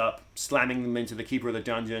Deadites up, slamming them into the Keeper of the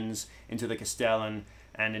Dungeons, into the Castellan,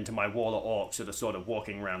 and into my Wall of Orcs that are sort of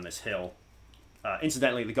walking around this hill.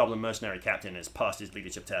 Incidentally, the Goblin Mercenary Captain has passed his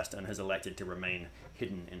leadership test and has elected to remain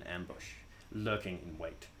hidden in ambush, lurking in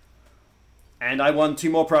wait. And I won 2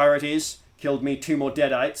 more priorities, killed me 2 more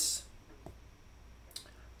Deadites,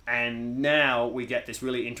 and now we get this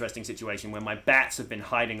really interesting situation where my bats have been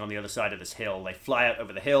hiding on the other side of this hill. They fly out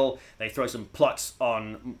over the hill, they throw some plucks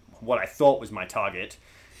on what I thought was my target,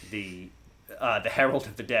 the Herald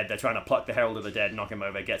of the Dead. They're trying to pluck the Herald of the Dead, knock him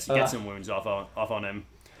over, get some wounds off on him.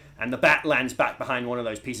 And the bat lands back behind one of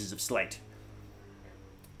those pieces of slate.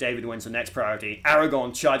 David wins the next priority.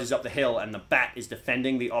 Aragorn charges up the hill, and the bat is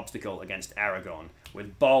defending the obstacle against Aragorn.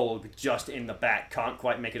 With Bolg just in the bat, can't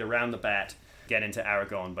quite make it around the bat, get into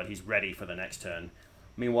Aragorn, but he's ready for the next turn.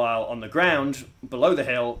 Meanwhile, on the ground, below the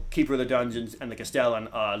hill, Keeper of the Dungeons and the Castellan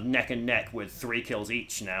are neck and neck with 3 kills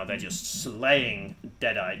each now. They're just slaying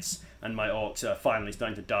Deadites, and my Orcs are finally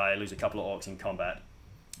starting to die. I lose a couple of Orcs in combat.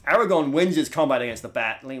 Aragorn wins his combat against the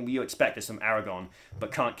bat. You expect this from Aragorn,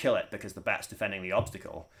 but can't kill it because the bat's defending the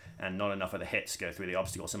obstacle, and not enough of the hits go through the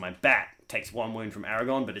obstacle. So my bat takes 1 wound from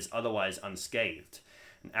Aragorn, but is otherwise unscathed,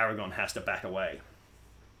 and Aragorn has to back away.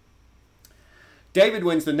 David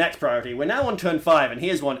wins the next priority. We're now on turn 5, and he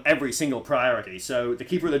has won every single priority. So the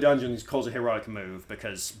Keeper of the Dungeons calls a heroic move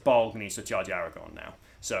because Bolg needs to charge Aragorn now.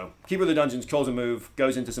 So Keeper of the Dungeons calls a move,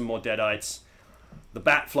 goes into some more Deadites. The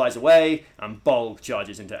bat flies away, and Bolg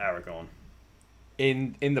charges into Aragorn.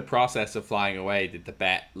 In the process of flying away, did the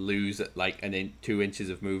bat lose 2 inches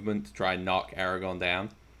of movement to try and knock Aragorn down?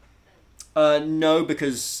 No,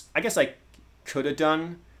 because I guess I could have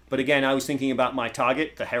done. But again, I was thinking about my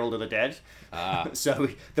target, the Herald of the Dead. So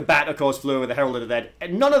the bat, of course, flew over the Herald of the Dead.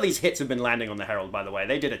 And none of these hits have been landing on the Herald, by the way.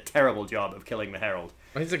 They did a terrible job of killing the Herald.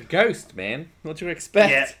 Well, he's a ghost, man. What do you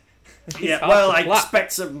expect? Yeah. Well, I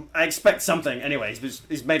expect something. Anyway,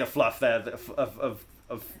 he's made a fluff there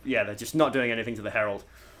they're just not doing anything to the Herald.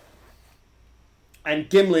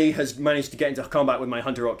 And Gimli has managed to get into combat with my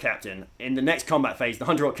Hunter Orc Captain. In the next combat phase, the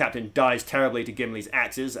Hunter Orc Captain dies terribly to Gimli's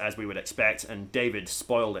axes, as we would expect, and David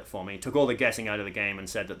spoiled it for me. Took all the guessing out of the game and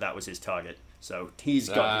said that was his target. So he's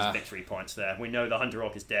got his victory points there. We know the Hunter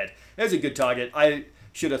Orc is dead. It was a good target. I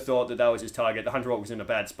should have thought that was his target. The Hunter Orc was in a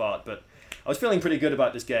bad spot, but I was feeling pretty good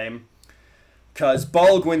about this game. Because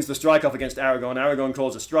Bolg wins the strike-off against Aragorn. Aragorn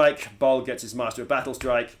calls a strike. Bolg gets his Master of Battle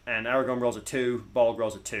strike. And Aragorn rolls a 2. Bolg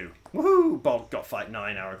rolls a 2. Woohoo! Bolg got fight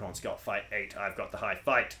 9. Aragorn's got fight 8. I've got the high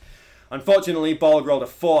fight. Unfortunately, Bolg rolled a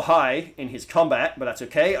 4 high in his combat, but that's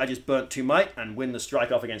okay. I just burnt 2 might and win the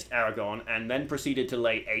strike-off against Aragorn, and then proceeded to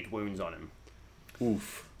lay 8 wounds on him.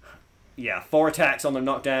 Oof. Yeah, 4 attacks on the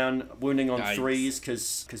knockdown, wounding on Yikes.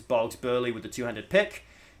 3s, because Bolg's burly with the 2-handed pick.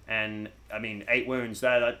 And, 8 wounds,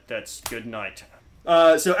 that's good night.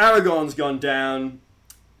 So Aragorn's gone down.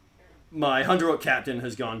 My Hunter Orc Captain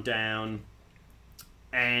has gone down.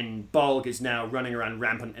 And Bolg is now running around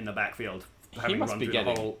rampant in the backfield. He must be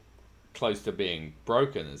getting close to being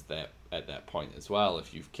broken at that point as well,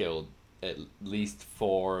 if you've killed at least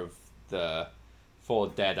 4 of the 4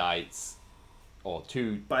 Deadites, or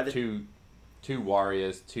two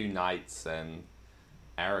warriors, 2 knights, and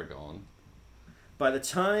Aragorn. By the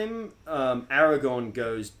time Aragorn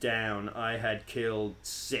goes down, I had killed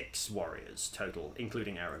 6 warriors total,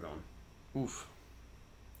 including Aragorn. Oof.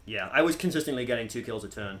 Yeah, I was consistently getting 2 kills a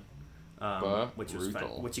turn, which was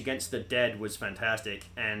which against the dead was fantastic,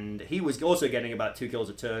 and he was also getting about 2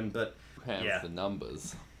 kills a turn. But the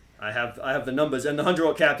numbers. I have the numbers, and the Hunter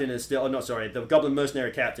Orc captain is still. Oh, no, sorry, the Goblin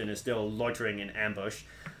mercenary captain is still loitering in ambush.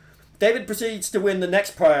 David proceeds to win the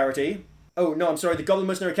next priority. Oh no, I'm sorry. The Goblin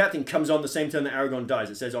mercenary captain comes on the same turn that Aragorn dies.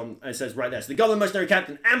 It says right there. So the Goblin mercenary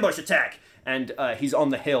captain ambush attack, and he's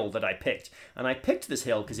on the hill that I picked. And I picked this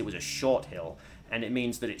hill because it was a short hill, and it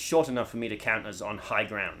means that it's short enough for me to count as on high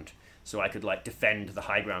ground, so I could defend the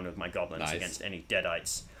high ground of my goblins against any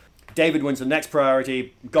deadites. David wins the next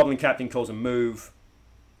priority. Goblin captain calls a move,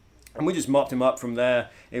 and we just mopped him up from there.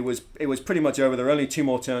 It was pretty much over. There are only 2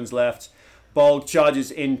 more turns left. Bolg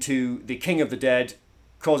charges into the King of the Dead,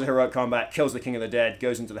 calls a heroic combat, kills the King of the Dead,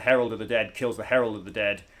 goes into the Herald of the Dead, kills the Herald of the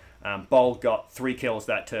Dead. Bolg got 3 kills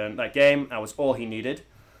that game. That was all he needed.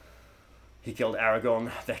 He killed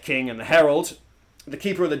Aragorn, the King, and the Herald. The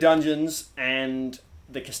Keeper of the Dungeons and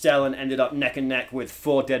the Castellan ended up neck and neck with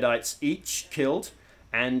 4 deadites each killed.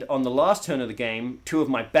 And on the last turn of the game, 2 of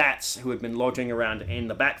my bats, who had been loitering around in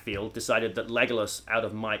the backfield, decided that Legolas, out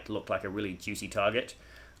of might, looked like a really juicy target.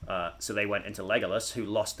 So they went into Legolas, who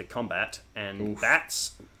lost the combat. And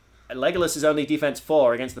bats... Legolas is only defense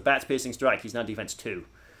 4 against the bat's piercing strike. He's now defense 2.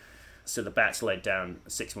 So the bats laid down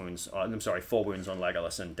 4 wounds on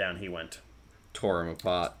Legolas, and down he went. Tore him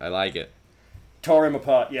apart. I like it. Tore him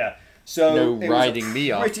apart, yeah. So no riding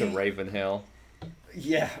me off to Ravenhill.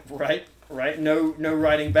 Yeah, right. No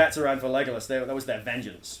riding bats around for Legolas. That was their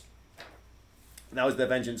vengeance.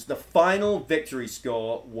 The final victory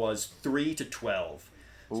score was 3-12.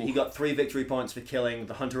 So he got 3 victory points for killing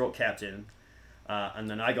the Hunter Orc captain, and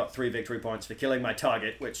then I got 3 victory points for killing my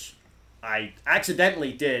target, which I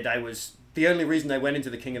accidentally did. The only reason I went into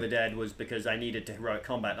the King of the Dead was because I needed to heroic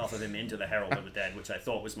combat off of him into the Herald of the Dead, which I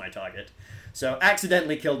thought was my target. So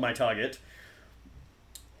accidentally killed my target,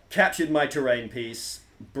 captured my terrain piece,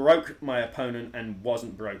 broke my opponent, and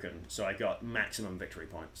wasn't broken. So I got maximum victory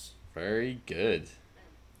points. Very good.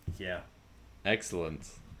 Yeah.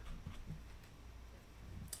 Excellent.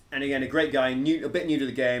 And again, a great guy, a bit new to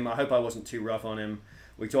the game. I hope I wasn't too rough on him.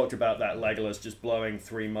 We talked about that Legolas just blowing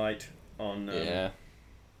 3 might on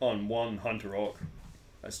 1 Hunter Orc.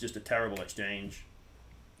 That's just a terrible exchange.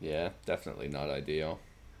 Yeah, definitely not ideal.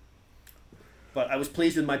 But I was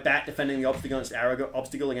pleased with my bat defending the obstacle against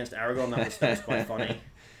Aragorn. That was quite funny.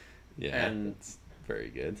 Yeah, and it's very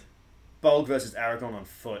good. Bolg versus Aragorn on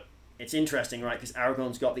foot. It's interesting, right? Because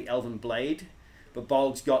Aragorn's got the Elven Blade, but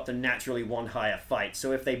Bolg's got the naturally 1 higher fight.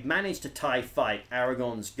 So if they manage to tie fight,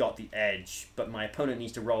 Aragorn's got the edge, but my opponent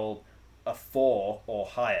needs to roll a 4 or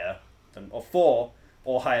higher than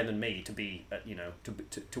me to be,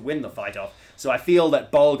 to win the fight off. So I feel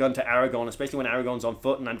that Bolg onto Aragorn, especially when Aragorn's on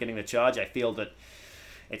foot and I'm getting the charge, I feel that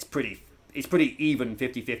it's pretty even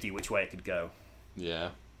 50-50 which way it could go. Yeah.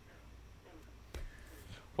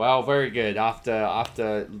 Well, very good.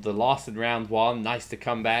 After the loss in round 1, nice to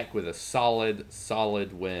come back with a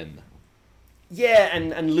solid win. Yeah,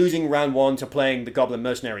 and losing round 1 to playing the Goblin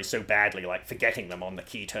Mercenaries so badly, forgetting them on the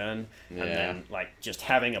key turn, and then just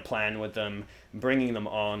having a plan with them, bringing them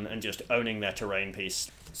on, and just owning their terrain piece.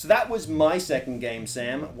 So that was my second game,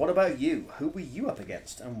 Sam. What about you? Who were you up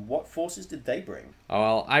against, and what forces did they bring?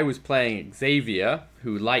 Well, I was playing Xavier,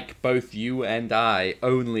 who, like both you and I,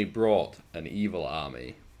 only brought an evil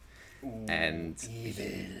army. Ooh, and evil.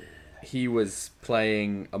 He was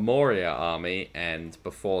playing a Moria army, and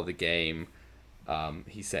before the game,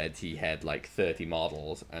 he said he had 30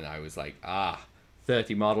 models, and I was like,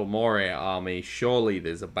 30 model Moria army, surely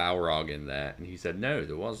there's a Balrog in there. And he said, no,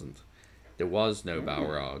 there wasn't. There was no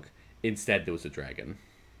Balrog. Instead, there was a dragon.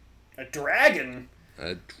 A dragon?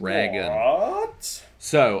 A dragon. What?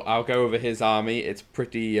 So, I'll go over his army. It's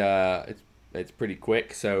pretty, it's pretty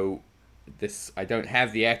quick, so I don't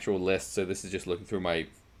have the actual list, so this is just looking through my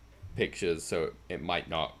pictures, so it may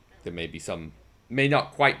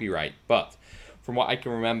not quite be right, but from what I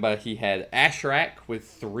can remember, he had Ashrak with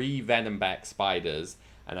 3 Venomback spiders,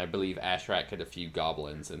 and I believe Ashrak had a few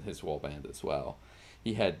goblins in his warband as well.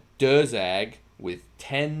 He had Durzag with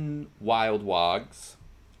 10 wild wogs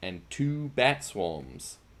and 2 bat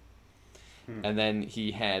swarms. And then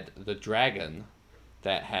he had the dragon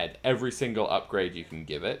that had every single upgrade you can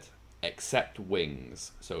give it, except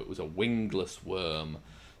wings. So it was a wingless worm.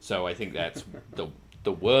 So I think that's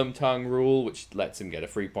the Worm Tongue rule, which lets him get a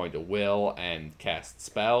free point of will and cast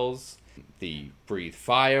spells. The Breathe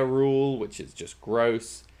Fire rule, which is just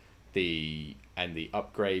gross. the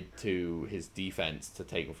upgrade to his defense to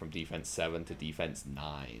take him from defense 7 to defense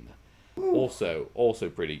 9. Also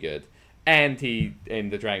pretty good. And he, in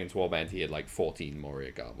the Dragon's Warband, he had like 14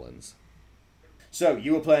 Moria goblins. So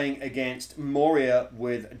you were playing against Moria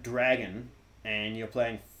with Dragon, and you're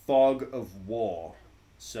playing Fog of War.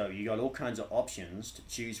 So you got all kinds of options to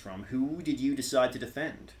choose from. Who did you decide to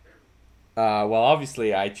defend? Well,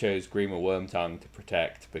 obviously I chose Grima Wormtongue to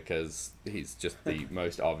protect because he's just the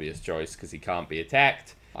most obvious choice because he can't be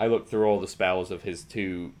attacked. I looked through all the spells of his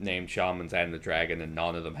 2 named shamans and the dragon, and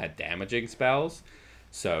none of them had damaging spells.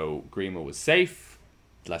 So Grima was safe,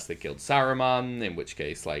 unless they killed Saruman, in which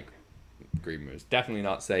case, like, Grima is definitely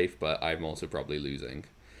not safe, but I'm also probably losing.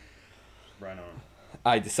 Right on.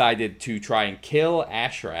 I decided to try and kill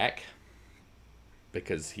Ashrak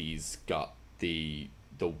because he's got the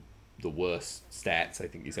worst stats. I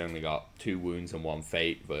think he's only got 2 wounds and 1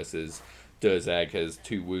 fate versus Durzag has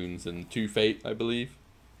 2 wounds and 2 fate, I believe.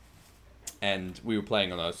 And we were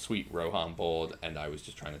playing on a sweet Rohan board, and I was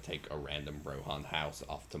just trying to take a random Rohan house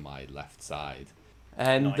off to my left side.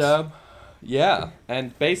 And Nice. yeah,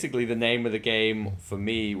 and basically the name of the game for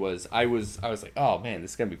me was I was like, oh man,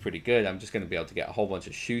 this is gonna be pretty good. I'm just gonna be able to get a whole bunch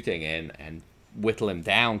of shooting in and whittle him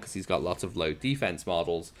down because he's got lots of low defense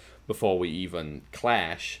models before we even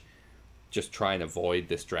clash. Just try and avoid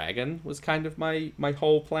this dragon was kind of my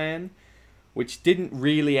whole plan, which didn't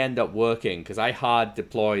really end up working because I hard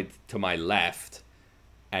deployed to my left,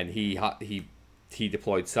 and he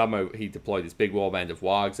deployed he deployed his big warband of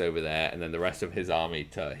wargs over there, and then the rest of his army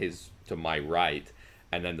to my right,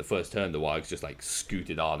 and then the first turn the wargs just like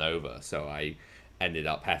scooted on over. So I ended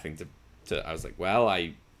up having to I was like, well,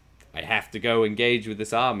 I have to go engage with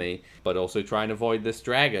this army, but also try and avoid this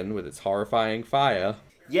dragon with its horrifying fire.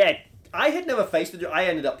 Yeah, I had never faced the. I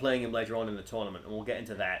ended up playing him later on in the tournament, and we'll get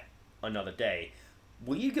into that another day.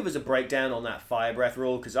 Will you give us a breakdown on that Fire Breath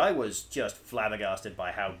rule? Because I was just flabbergasted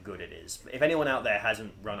by how good it is. If anyone out there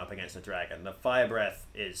hasn't run up against a dragon, the Fire Breath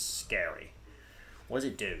is scary. What does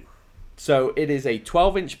it do? So it is a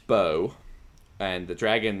 12-inch bow, and the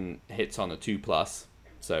dragon hits on a 2+.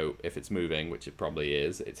 So if it's moving, which it probably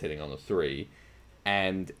is, it's hitting on a 3.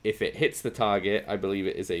 And if it hits the target, I believe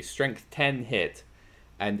it is a strength 10 hit,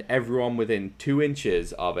 and everyone within 2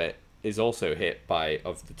 inches of it is also hit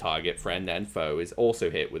of the target, friend and foe, is also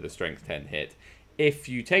hit with a strength 10 hit. If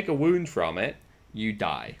you take a wound from it, you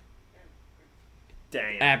die.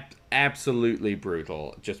 Damn. Absolutely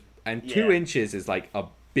brutal. And 2 inches is like a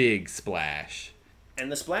big splash.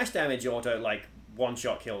 And the splash damage auto, like,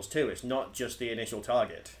 one-shot kills too. It's not just the initial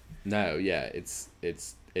target. No, yeah, it's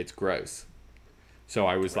gross. So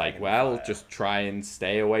I was Dragon like, well, fire. just try and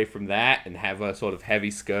stay away from that and have a sort of heavy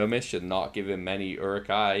skirmish and not give him many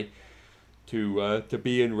Uruk-hai to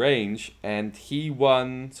be in range. And he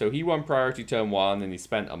won. So he won priority turn 1, and he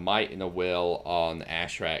spent a might and a will on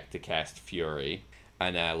Ashrak to cast Fury.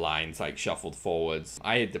 And our lines like shuffled forwards.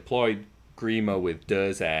 I had deployed Grima with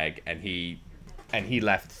Durzag, and he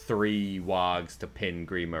left 3 wargs to pin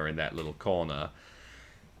Grima in that little corner.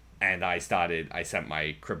 And I sent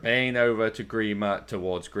my Crebain over to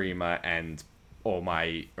towards Grima, and all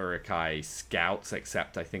my Uruk-hai scouts,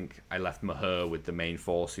 except I think I left Mahur with the main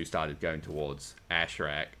force, who started going towards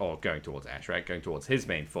his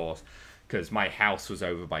main force, because my house was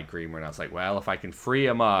over by Grima, and I was like, well, if I can free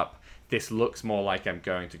him up, this looks more like I'm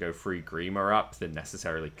going to go free Grima up than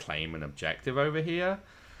necessarily claim an objective over here.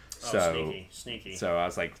 So, sneaky. So I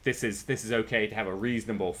was like, this is okay to have a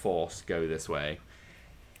reasonable force go this way.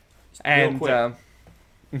 And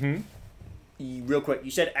real quick,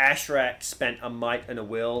 you said Ashrak spent a might and a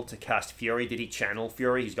will to cast Fury. Did he channel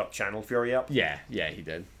Fury? He's got channel Fury up. Yeah, he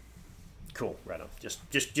did. Cool, right on. Just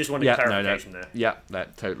wanted clarification there. Yeah,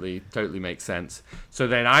 that totally makes sense. So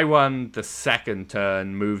then I won the second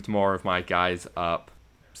turn, moved more of my guys up,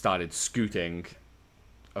 started scooting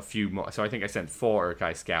a few more. So I think I sent 4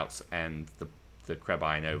 Uruk-hai scouts and the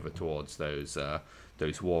Crebain over towards those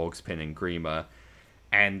wargs pinning Grima.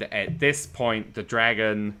 And at this point, the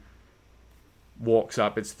dragon walks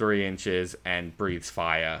up its 3 inches and breathes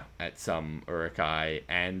fire at some Uruk-hai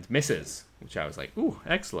and misses, which I was like, ooh,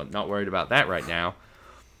 excellent. Not worried about that right now.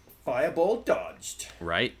 Fireball dodged.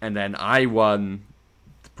 Right. And then I won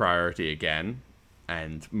the priority again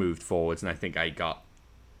and moved forwards, and I think I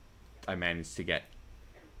managed to get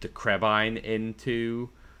the Crebain into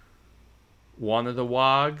one of the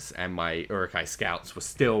wargs, and my Uruk-hai scouts were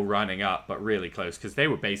still running up, but really close, because they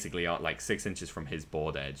were basically like 6 inches from his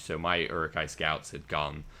board edge. So my Uruk-hai scouts had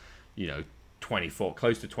gone, 24,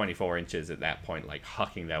 close to 24 inches at that point, like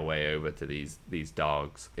hucking their way over to these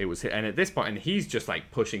dogs. It was, and at this point, and he's just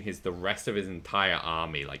like pushing the rest of his entire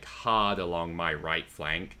army like hard along my right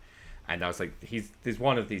flank, and I was like, there's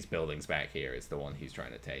one of these buildings back here is the one he's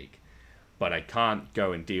trying to take, but I can't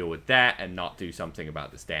go and deal with that and not do something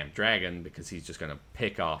about this damn dragon, because he's just gonna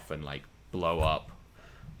pick off and like blow up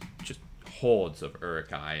just hordes of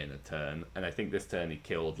Uruk-hai in a turn. And I think this turn he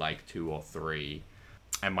killed like 2 or 3.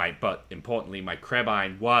 But importantly, my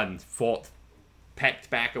Krebine pecked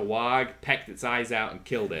back a Warg, pecked its eyes out, and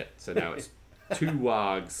killed it. So now it's 2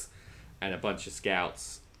 Wargs and a bunch of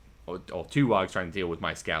scouts, or 2 Wargs trying to deal with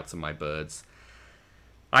my scouts and my birds.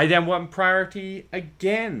 I then won priority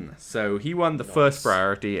again. So he won the first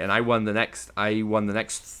priority, and I won the next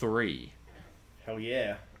 3. Hell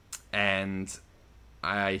yeah. And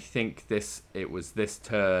I think it was this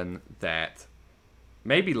turn that,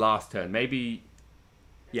 maybe last turn,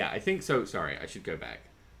 yeah, I think so. Sorry, I should go back.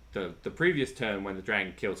 The previous turn, when the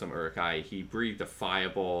dragon killed some Uruk-hai, he breathed a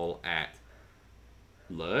fireball at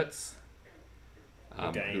Lurtz,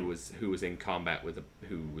 who was in combat with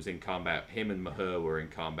him and Mahur were in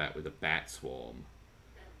combat with a bat swarm.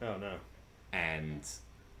 Oh no. And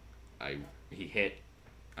he hit.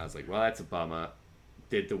 I was like, well, that's a bummer.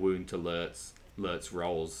 Did the wound to Lurtz. Lurtz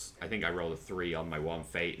rolls. I think I rolled a 3 on my 1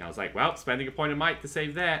 fate, and I was like, well, spending a point of might to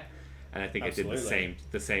save that. And I think Absolutely. I did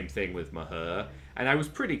the same thing with Mahur. And I was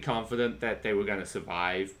pretty confident that they were going to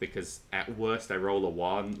survive, because at worst I roll a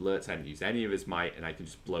 1. Lurtz hadn't used any of his might, and I could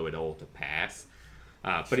just blow it all to pass.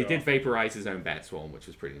 But he did vaporize his own bat swarm, which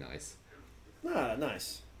was pretty nice. Ah,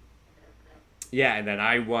 nice. Yeah, and then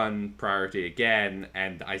I won priority again,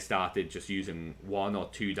 and I started just using 1 or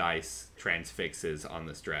 2 dice transfixes on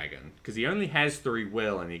this dragon, because he only has 3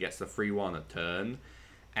 will, and he gets the free 1 a turn.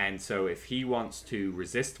 And so if he wants to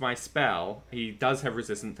resist my spell, he does have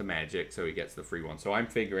resistant to magic, so he gets the free 1. So I'm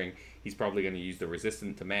figuring he's probably going to use the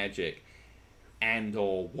resistant to magic and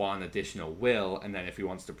or 1 additional will, and then if he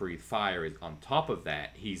wants to breathe fire on top of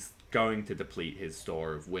that, he's going to deplete his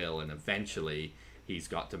store of will, and eventually he's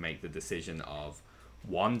got to make the decision of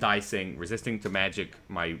 1 dicing, resisting to magic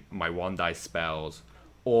my 1 dice spells,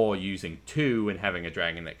 or using 2 and having a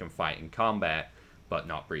dragon that can fight in combat but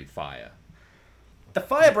not breathe fire. The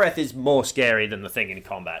fire breath is more scary than the thing in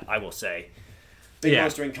combat, I will say. Big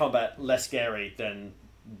monster in combat, less scary than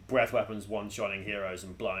breath weapons one-shotting heroes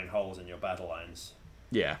and blowing holes in your battle lines.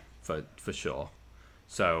 Yeah, for sure.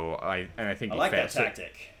 So I think I like that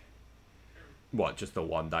tactic. What, just the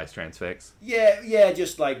 1 dice transfix? Yeah,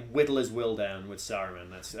 just like whittle his will down with Saruman.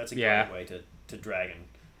 That's a great way to dragon.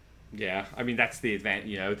 Yeah, I mean, that's the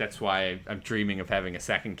advantage, that's why I'm dreaming of having a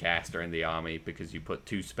second caster in the army, because you put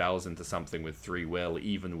 2 spells into something with 3 will,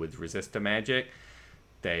 even with resist to magic,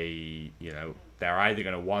 they're either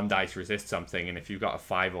going to 1 dice resist something, and if you've got a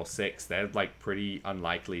 5 or 6, they're like pretty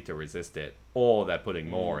unlikely to resist it, or they're putting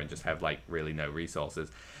more and just have like really no resources.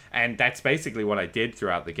 And that's basically what I did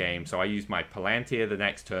throughout the game. So I used my Palantir the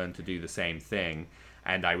next turn to do the same thing,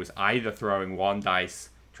 and I was either throwing 1 dice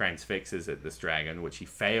transfixes at this dragon, which he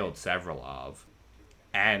failed several of,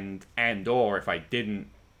 and or if I didn't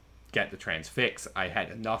get the transfix, I had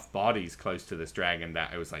enough bodies close to this dragon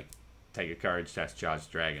that I was like, take a courage test, charge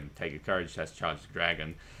the dragon, take a courage test, charge the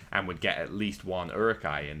dragon, and would get at least 1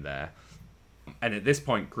 Uruk-hai in there. And at this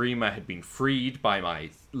point, Grima had been freed by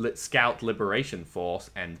my scout liberation force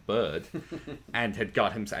and bird, and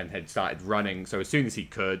had started running. So as soon as he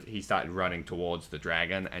could, he started running towards the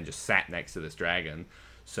dragon and just sat next to this dragon.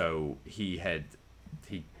 So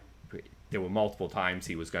there were multiple times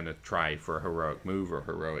he was going to try for a heroic move or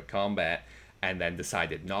heroic combat, and then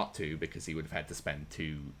decided not to, because he would have had to spend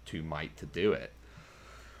two might to do it.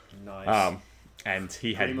 Nice. And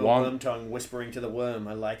he had Grima one Wormtongue whispering to the worm.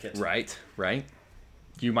 I like it. Right.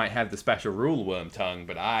 You might have the special rule, Wormtongue,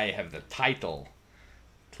 but I have the title.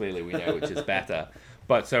 Clearly, we know which is better.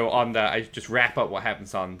 But so I just wrap up what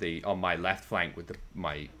happens on my left flank with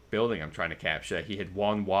my building I'm trying to capture. He had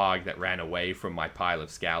 1 Warg that ran away from my pile of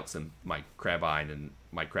scouts and my Krebine, and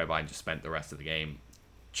my Krebine just spent the rest of the game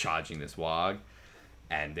charging this Warg.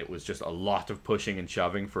 And it was just a lot of pushing and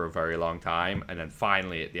shoving for a very long time. And then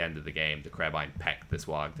finally, at the end of the game, the Krebine pecked this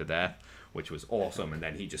Warg to death, which was awesome. And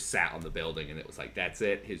then he just sat on the building, and it was like, that's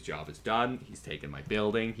it. His job is done. He's taken my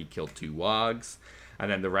building. He killed 2 Wargs.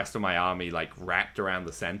 And then the rest of my army like wrapped around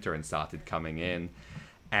the center and started coming in.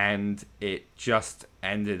 And it just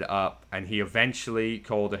ended up, and he eventually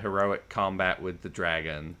called a heroic combat with the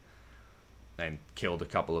dragon and killed a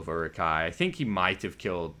couple of Uruk-hai. I think he might have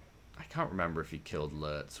killed, I can't remember if he killed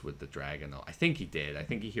Lurtz with the dragon. I think he did. I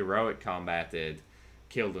think he heroic combated,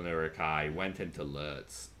 killed an Uruk-hai, went into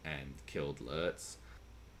Lurtz, and killed Lurtz.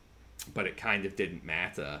 But it kind of didn't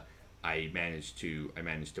matter. I managed to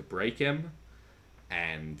break him,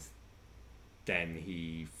 and then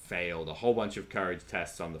he failed a whole bunch of courage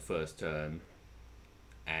tests on the first turn,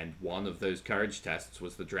 and one of those courage tests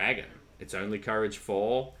was the dragon. It's only courage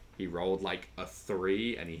 4. He rolled like a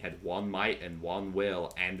 3, and he had 1 might and 1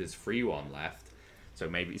 will and his free 1 left. So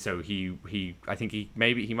he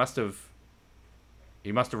must have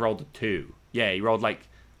rolled a 2. Yeah, he rolled like,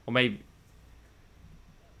 or maybe.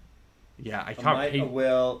 Yeah, I can't. A might, a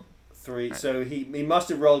will, 3. So he must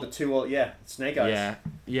have rolled a 2 or Snake Eyes.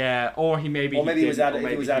 Yeah. Or he was out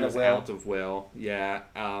of will. Yeah.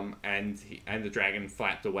 And the dragon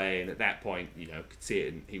flapped away, and at that point, could see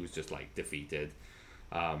it, and he was just like defeated.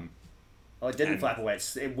 It didn't flap away.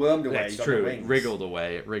 It wormed away. That's true. It wriggled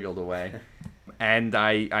away. And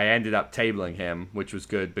I ended up tabling him, which was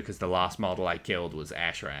good because the last model I killed was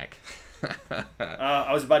Ashrak.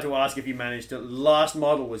 I was about to ask if you managed to. Last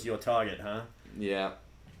model was your target, huh? Yeah.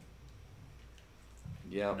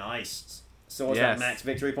 Nice. So was that max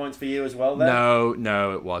victory points for you as well then?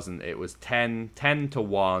 No, it wasn't. It was 10 to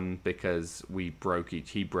 1 because he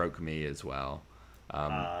broke me as well.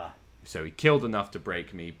 So he killed enough to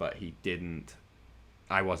break me, but he didn't.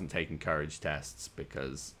 I wasn't taking courage tests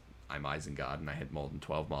because I'm Isengard and I had more than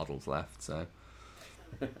 12 models left, so.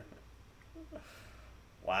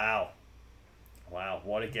 Wow,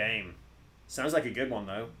 what a game. Sounds like a good one,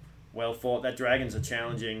 though. Well fought. That dragon's a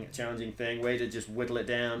challenging thing. Way to just whittle it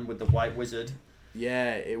down with the White Wizard.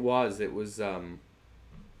 Yeah, it was. It was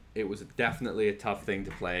definitely a tough thing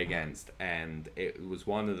to play against, and it was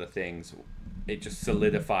one of the things. It just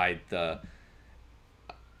solidified the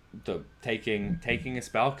taking a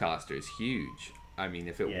spellcaster is huge. I mean,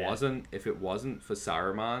 if it wasn't for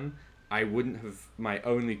Saruman, I wouldn't have. My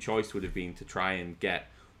only choice would have been to try and get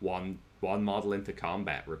one model into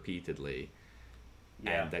combat repeatedly,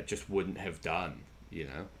 and that just wouldn't have done.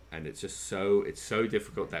 And it's so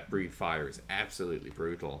difficult. That Breathe Fire is absolutely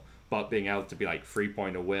brutal, but being able to be like 3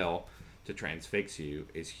 point of will to transfix you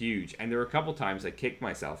is huge. And there were a couple times I kicked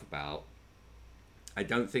myself about. I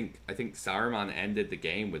think Saruman ended the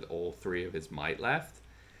game with all 3 of his might left,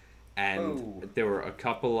 and there were a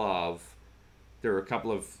couple of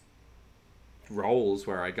rolls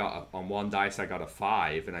where I got on one dice I got a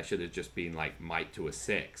 5, and I should have just been like might to a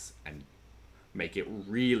 6 and make it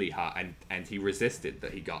really hard, and he resisted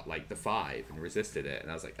that. He got like the 5 and resisted it, and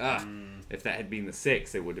I was like, if that had been the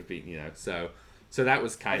 6, it would have been, so that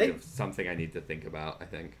was kind of something I need to think about, I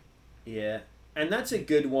think. Yeah. And that's a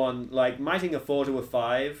good one. Like, mighting a 4 to a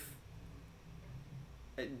 5,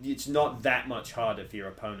 it's not that much harder for your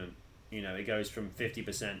opponent. It goes from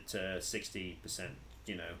 50% to 60%,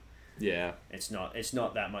 Yeah. It's not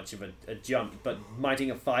that much of a jump. But mighting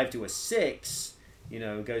a 5 to a 6,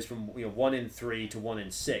 goes from 1 in 3 to 1 in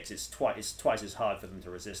 6. It's twice as hard for them to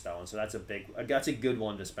resist that one. So that's a good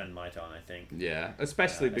one to spend might on, I think. Yeah,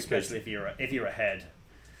 especially if you're ahead.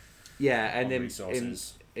 Yeah, and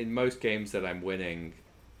in most games that I'm winning,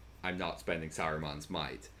 I'm not spending Saruman's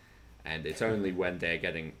might, and it's only when they're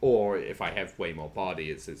getting, or if I have way more body,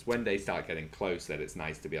 it's when they start getting close that it's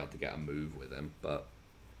nice to be able to get a move with them. But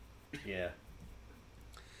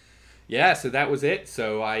yeah, so that was it.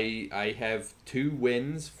 So I have 2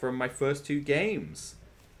 wins from my first 2 games.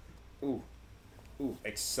 Ooh,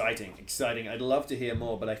 exciting. I'd love to hear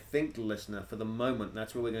more, but I think, listener, for the moment,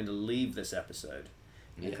 that's where we're going to leave this episode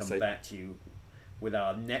and come back to you with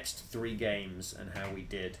our next 3 games and how we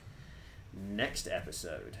did next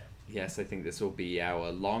episode. Yes, I think this will be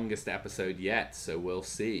our longest episode yet, so we'll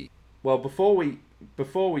see. Well, before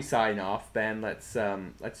we sign off, Ben, let's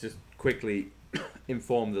just quickly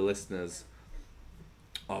inform the listeners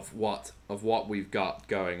of what we've got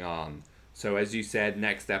going on. So as you said,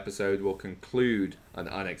 next episode we'll conclude an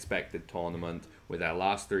unexpected tournament with our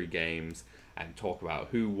last 3 games and talk about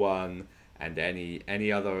who won and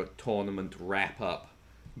any other tournament wrap-up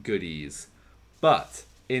goodies. But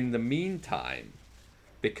in the meantime,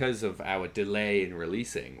 because of our delay in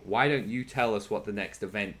releasing, why don't you tell us what the next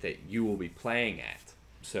event that you will be playing at,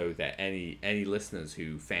 so that any listeners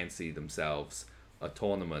who fancy themselves a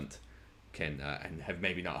tournament can and have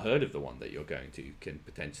maybe not heard of the one that you're going to can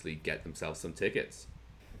potentially get themselves some tickets.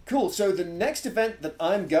 Cool. So the next event that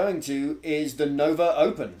I'm going to is the Nova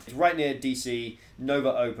Open. It's right near DC,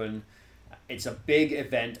 Nova Open. It's a big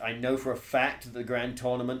event. I know for a fact that the Grand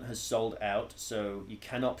Tournament has sold out, so you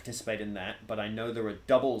cannot participate in that. But I know there are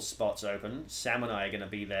doubles spots open. Sam and I are going to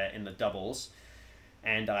be there in the doubles.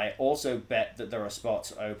 And I also bet that there are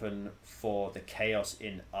spots open for the Chaos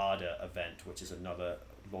in Ardor event, which is another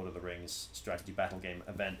Lord of the Rings strategy battle game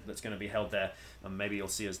event that's going to be held there, and maybe you'll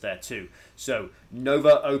see us there too. So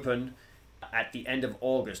Nova Open at the end of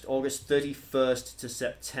August 31st to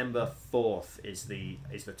September 4th is the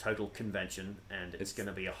total convention, and it's going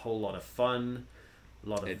to be a whole lot of fun, a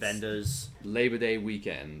lot of vendors. Labor Day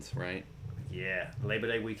weekend, right? Yeah, Labor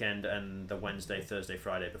Day weekend and the Wednesday, Thursday,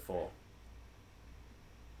 Friday before.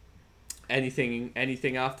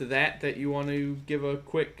 Anything after that you want to give a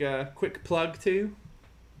quick plug to?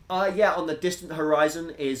 Yeah, on the distant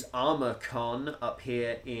horizon is ArmorCon up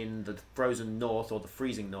here in the frozen north, or the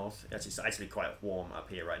freezing north. It's actually quite warm up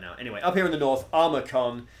here right now. Anyway, up here in the north,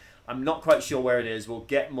 ArmorCon. I'm not quite sure where it is. We'll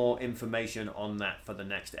get more information on that for the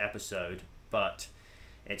next episode. But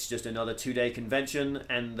it's just another 2-day convention,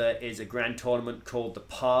 and there is a grand tournament called the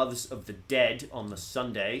Paths of the Dead on the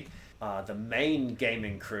Sunday. The main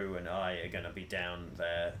gaming crew and I are going to be down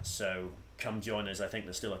there, so come join us. I think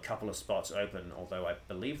there's still a couple of spots open, although I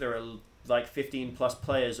believe there are like 15 plus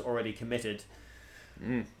players already committed.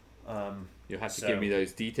 You'll have to give me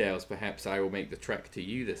those details. Perhaps I will make the trek to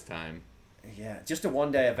you this time. Yeah, just a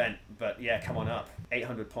 1-day event, but yeah, come on up.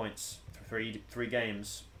 800 points for three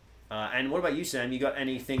games. And what about you, Sam? You got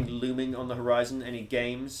anything looming on the horizon? Any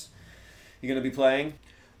games you're going to be playing?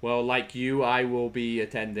 Well, like you, I will be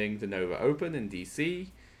attending the Nova Open in DC.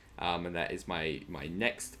 And that is my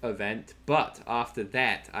next event. But after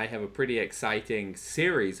that, I have a pretty exciting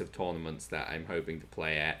series of tournaments that I'm hoping to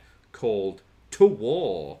play at called To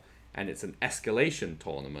War. And it's an escalation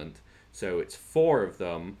tournament. So it's 4 of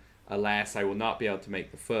them. Alas, I will not be able to make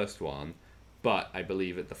the first one. But I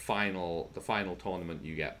believe at the final tournament,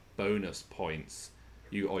 you get bonus points.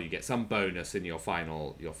 You get some bonus in your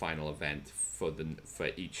final event for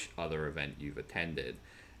each other event you've attended.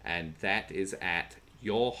 And that is at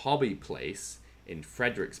Your Hobby Place in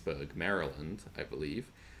Fredericksburg, Maryland, I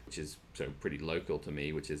believe, which is so pretty local to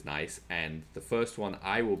me, which is nice. And the first one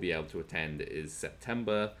I will be able to attend is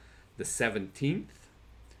September the 17th,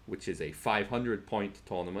 which is a 500-point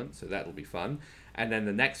tournament, so that'll be fun. And then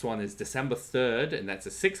the next one is December 3rd, and that's a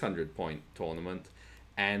 600-point tournament.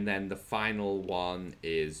 And then the final one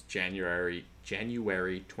is January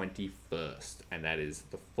 21st, and that is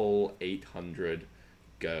the full 800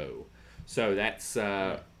 go. So that's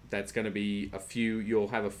going to be you'll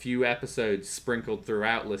have a few episodes sprinkled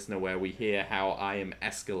throughout, listener, where we hear how I am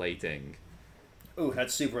escalating. Ooh,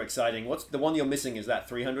 that's super exciting. What's the one you're missing? Is that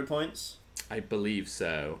 300 points? I believe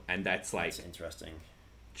so, and that's interesting.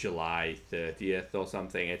 July 30th or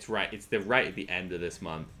something. It's right at the end of this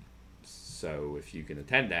month. So if you can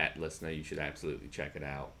attend that, listener, you should absolutely check it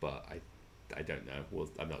out. But I don't know. Well,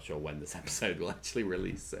 I'm not sure when this episode will actually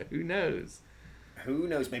release, so who knows? Who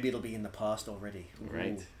knows? Maybe it'll be in the past already. Ooh,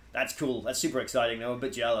 right. That's cool. That's super exciting. I'm a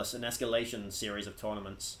bit jealous. An escalation series of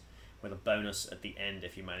tournaments with a bonus at the end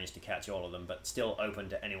if you manage to catch all of them, but still open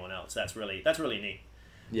to anyone else. That's really neat.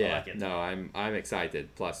 Yeah. I like it. No, I'm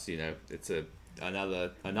excited. Plus, it's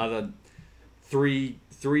another 3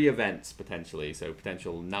 events potentially, so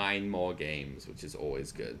potential 9 more games, which is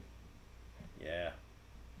always good. Yeah.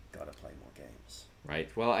 Gotta play more games. Right.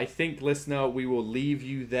 Well, I think, listener, we will leave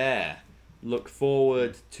you there. Look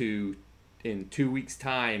forward to, in 2 weeks'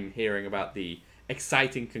 time, hearing about the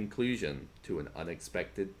exciting conclusion to an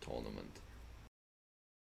unexpected tournament.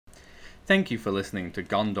 Thank you for listening to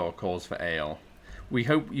Gondor Calls for Ale. We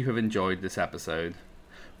hope you have enjoyed this episode.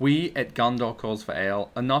 We at Gondor Calls for Ale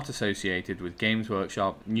are not associated with Games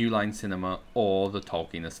Workshop, New Line Cinema, or the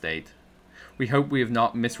Tolkien Estate. We hope we have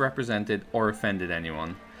not misrepresented or offended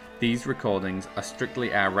anyone. These recordings are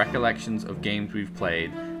strictly our recollections of games we've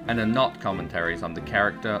played and are not commentaries on the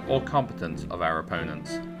character or competence of our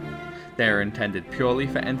opponents. They are intended purely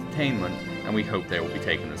for entertainment, and we hope they will be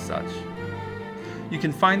taken as such. You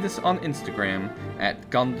can find us on Instagram at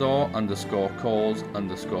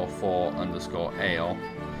Gondor_calls_for_ale.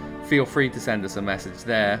 Feel free to send us a message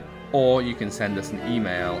there, or you can send us an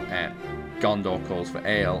email at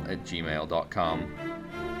gondorcallsforale@gmail.com.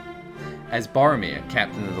 As Boromir,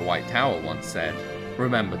 Captain of the White Tower, once said,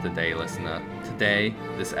 remember the day, listener. Today,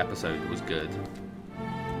 this episode was good.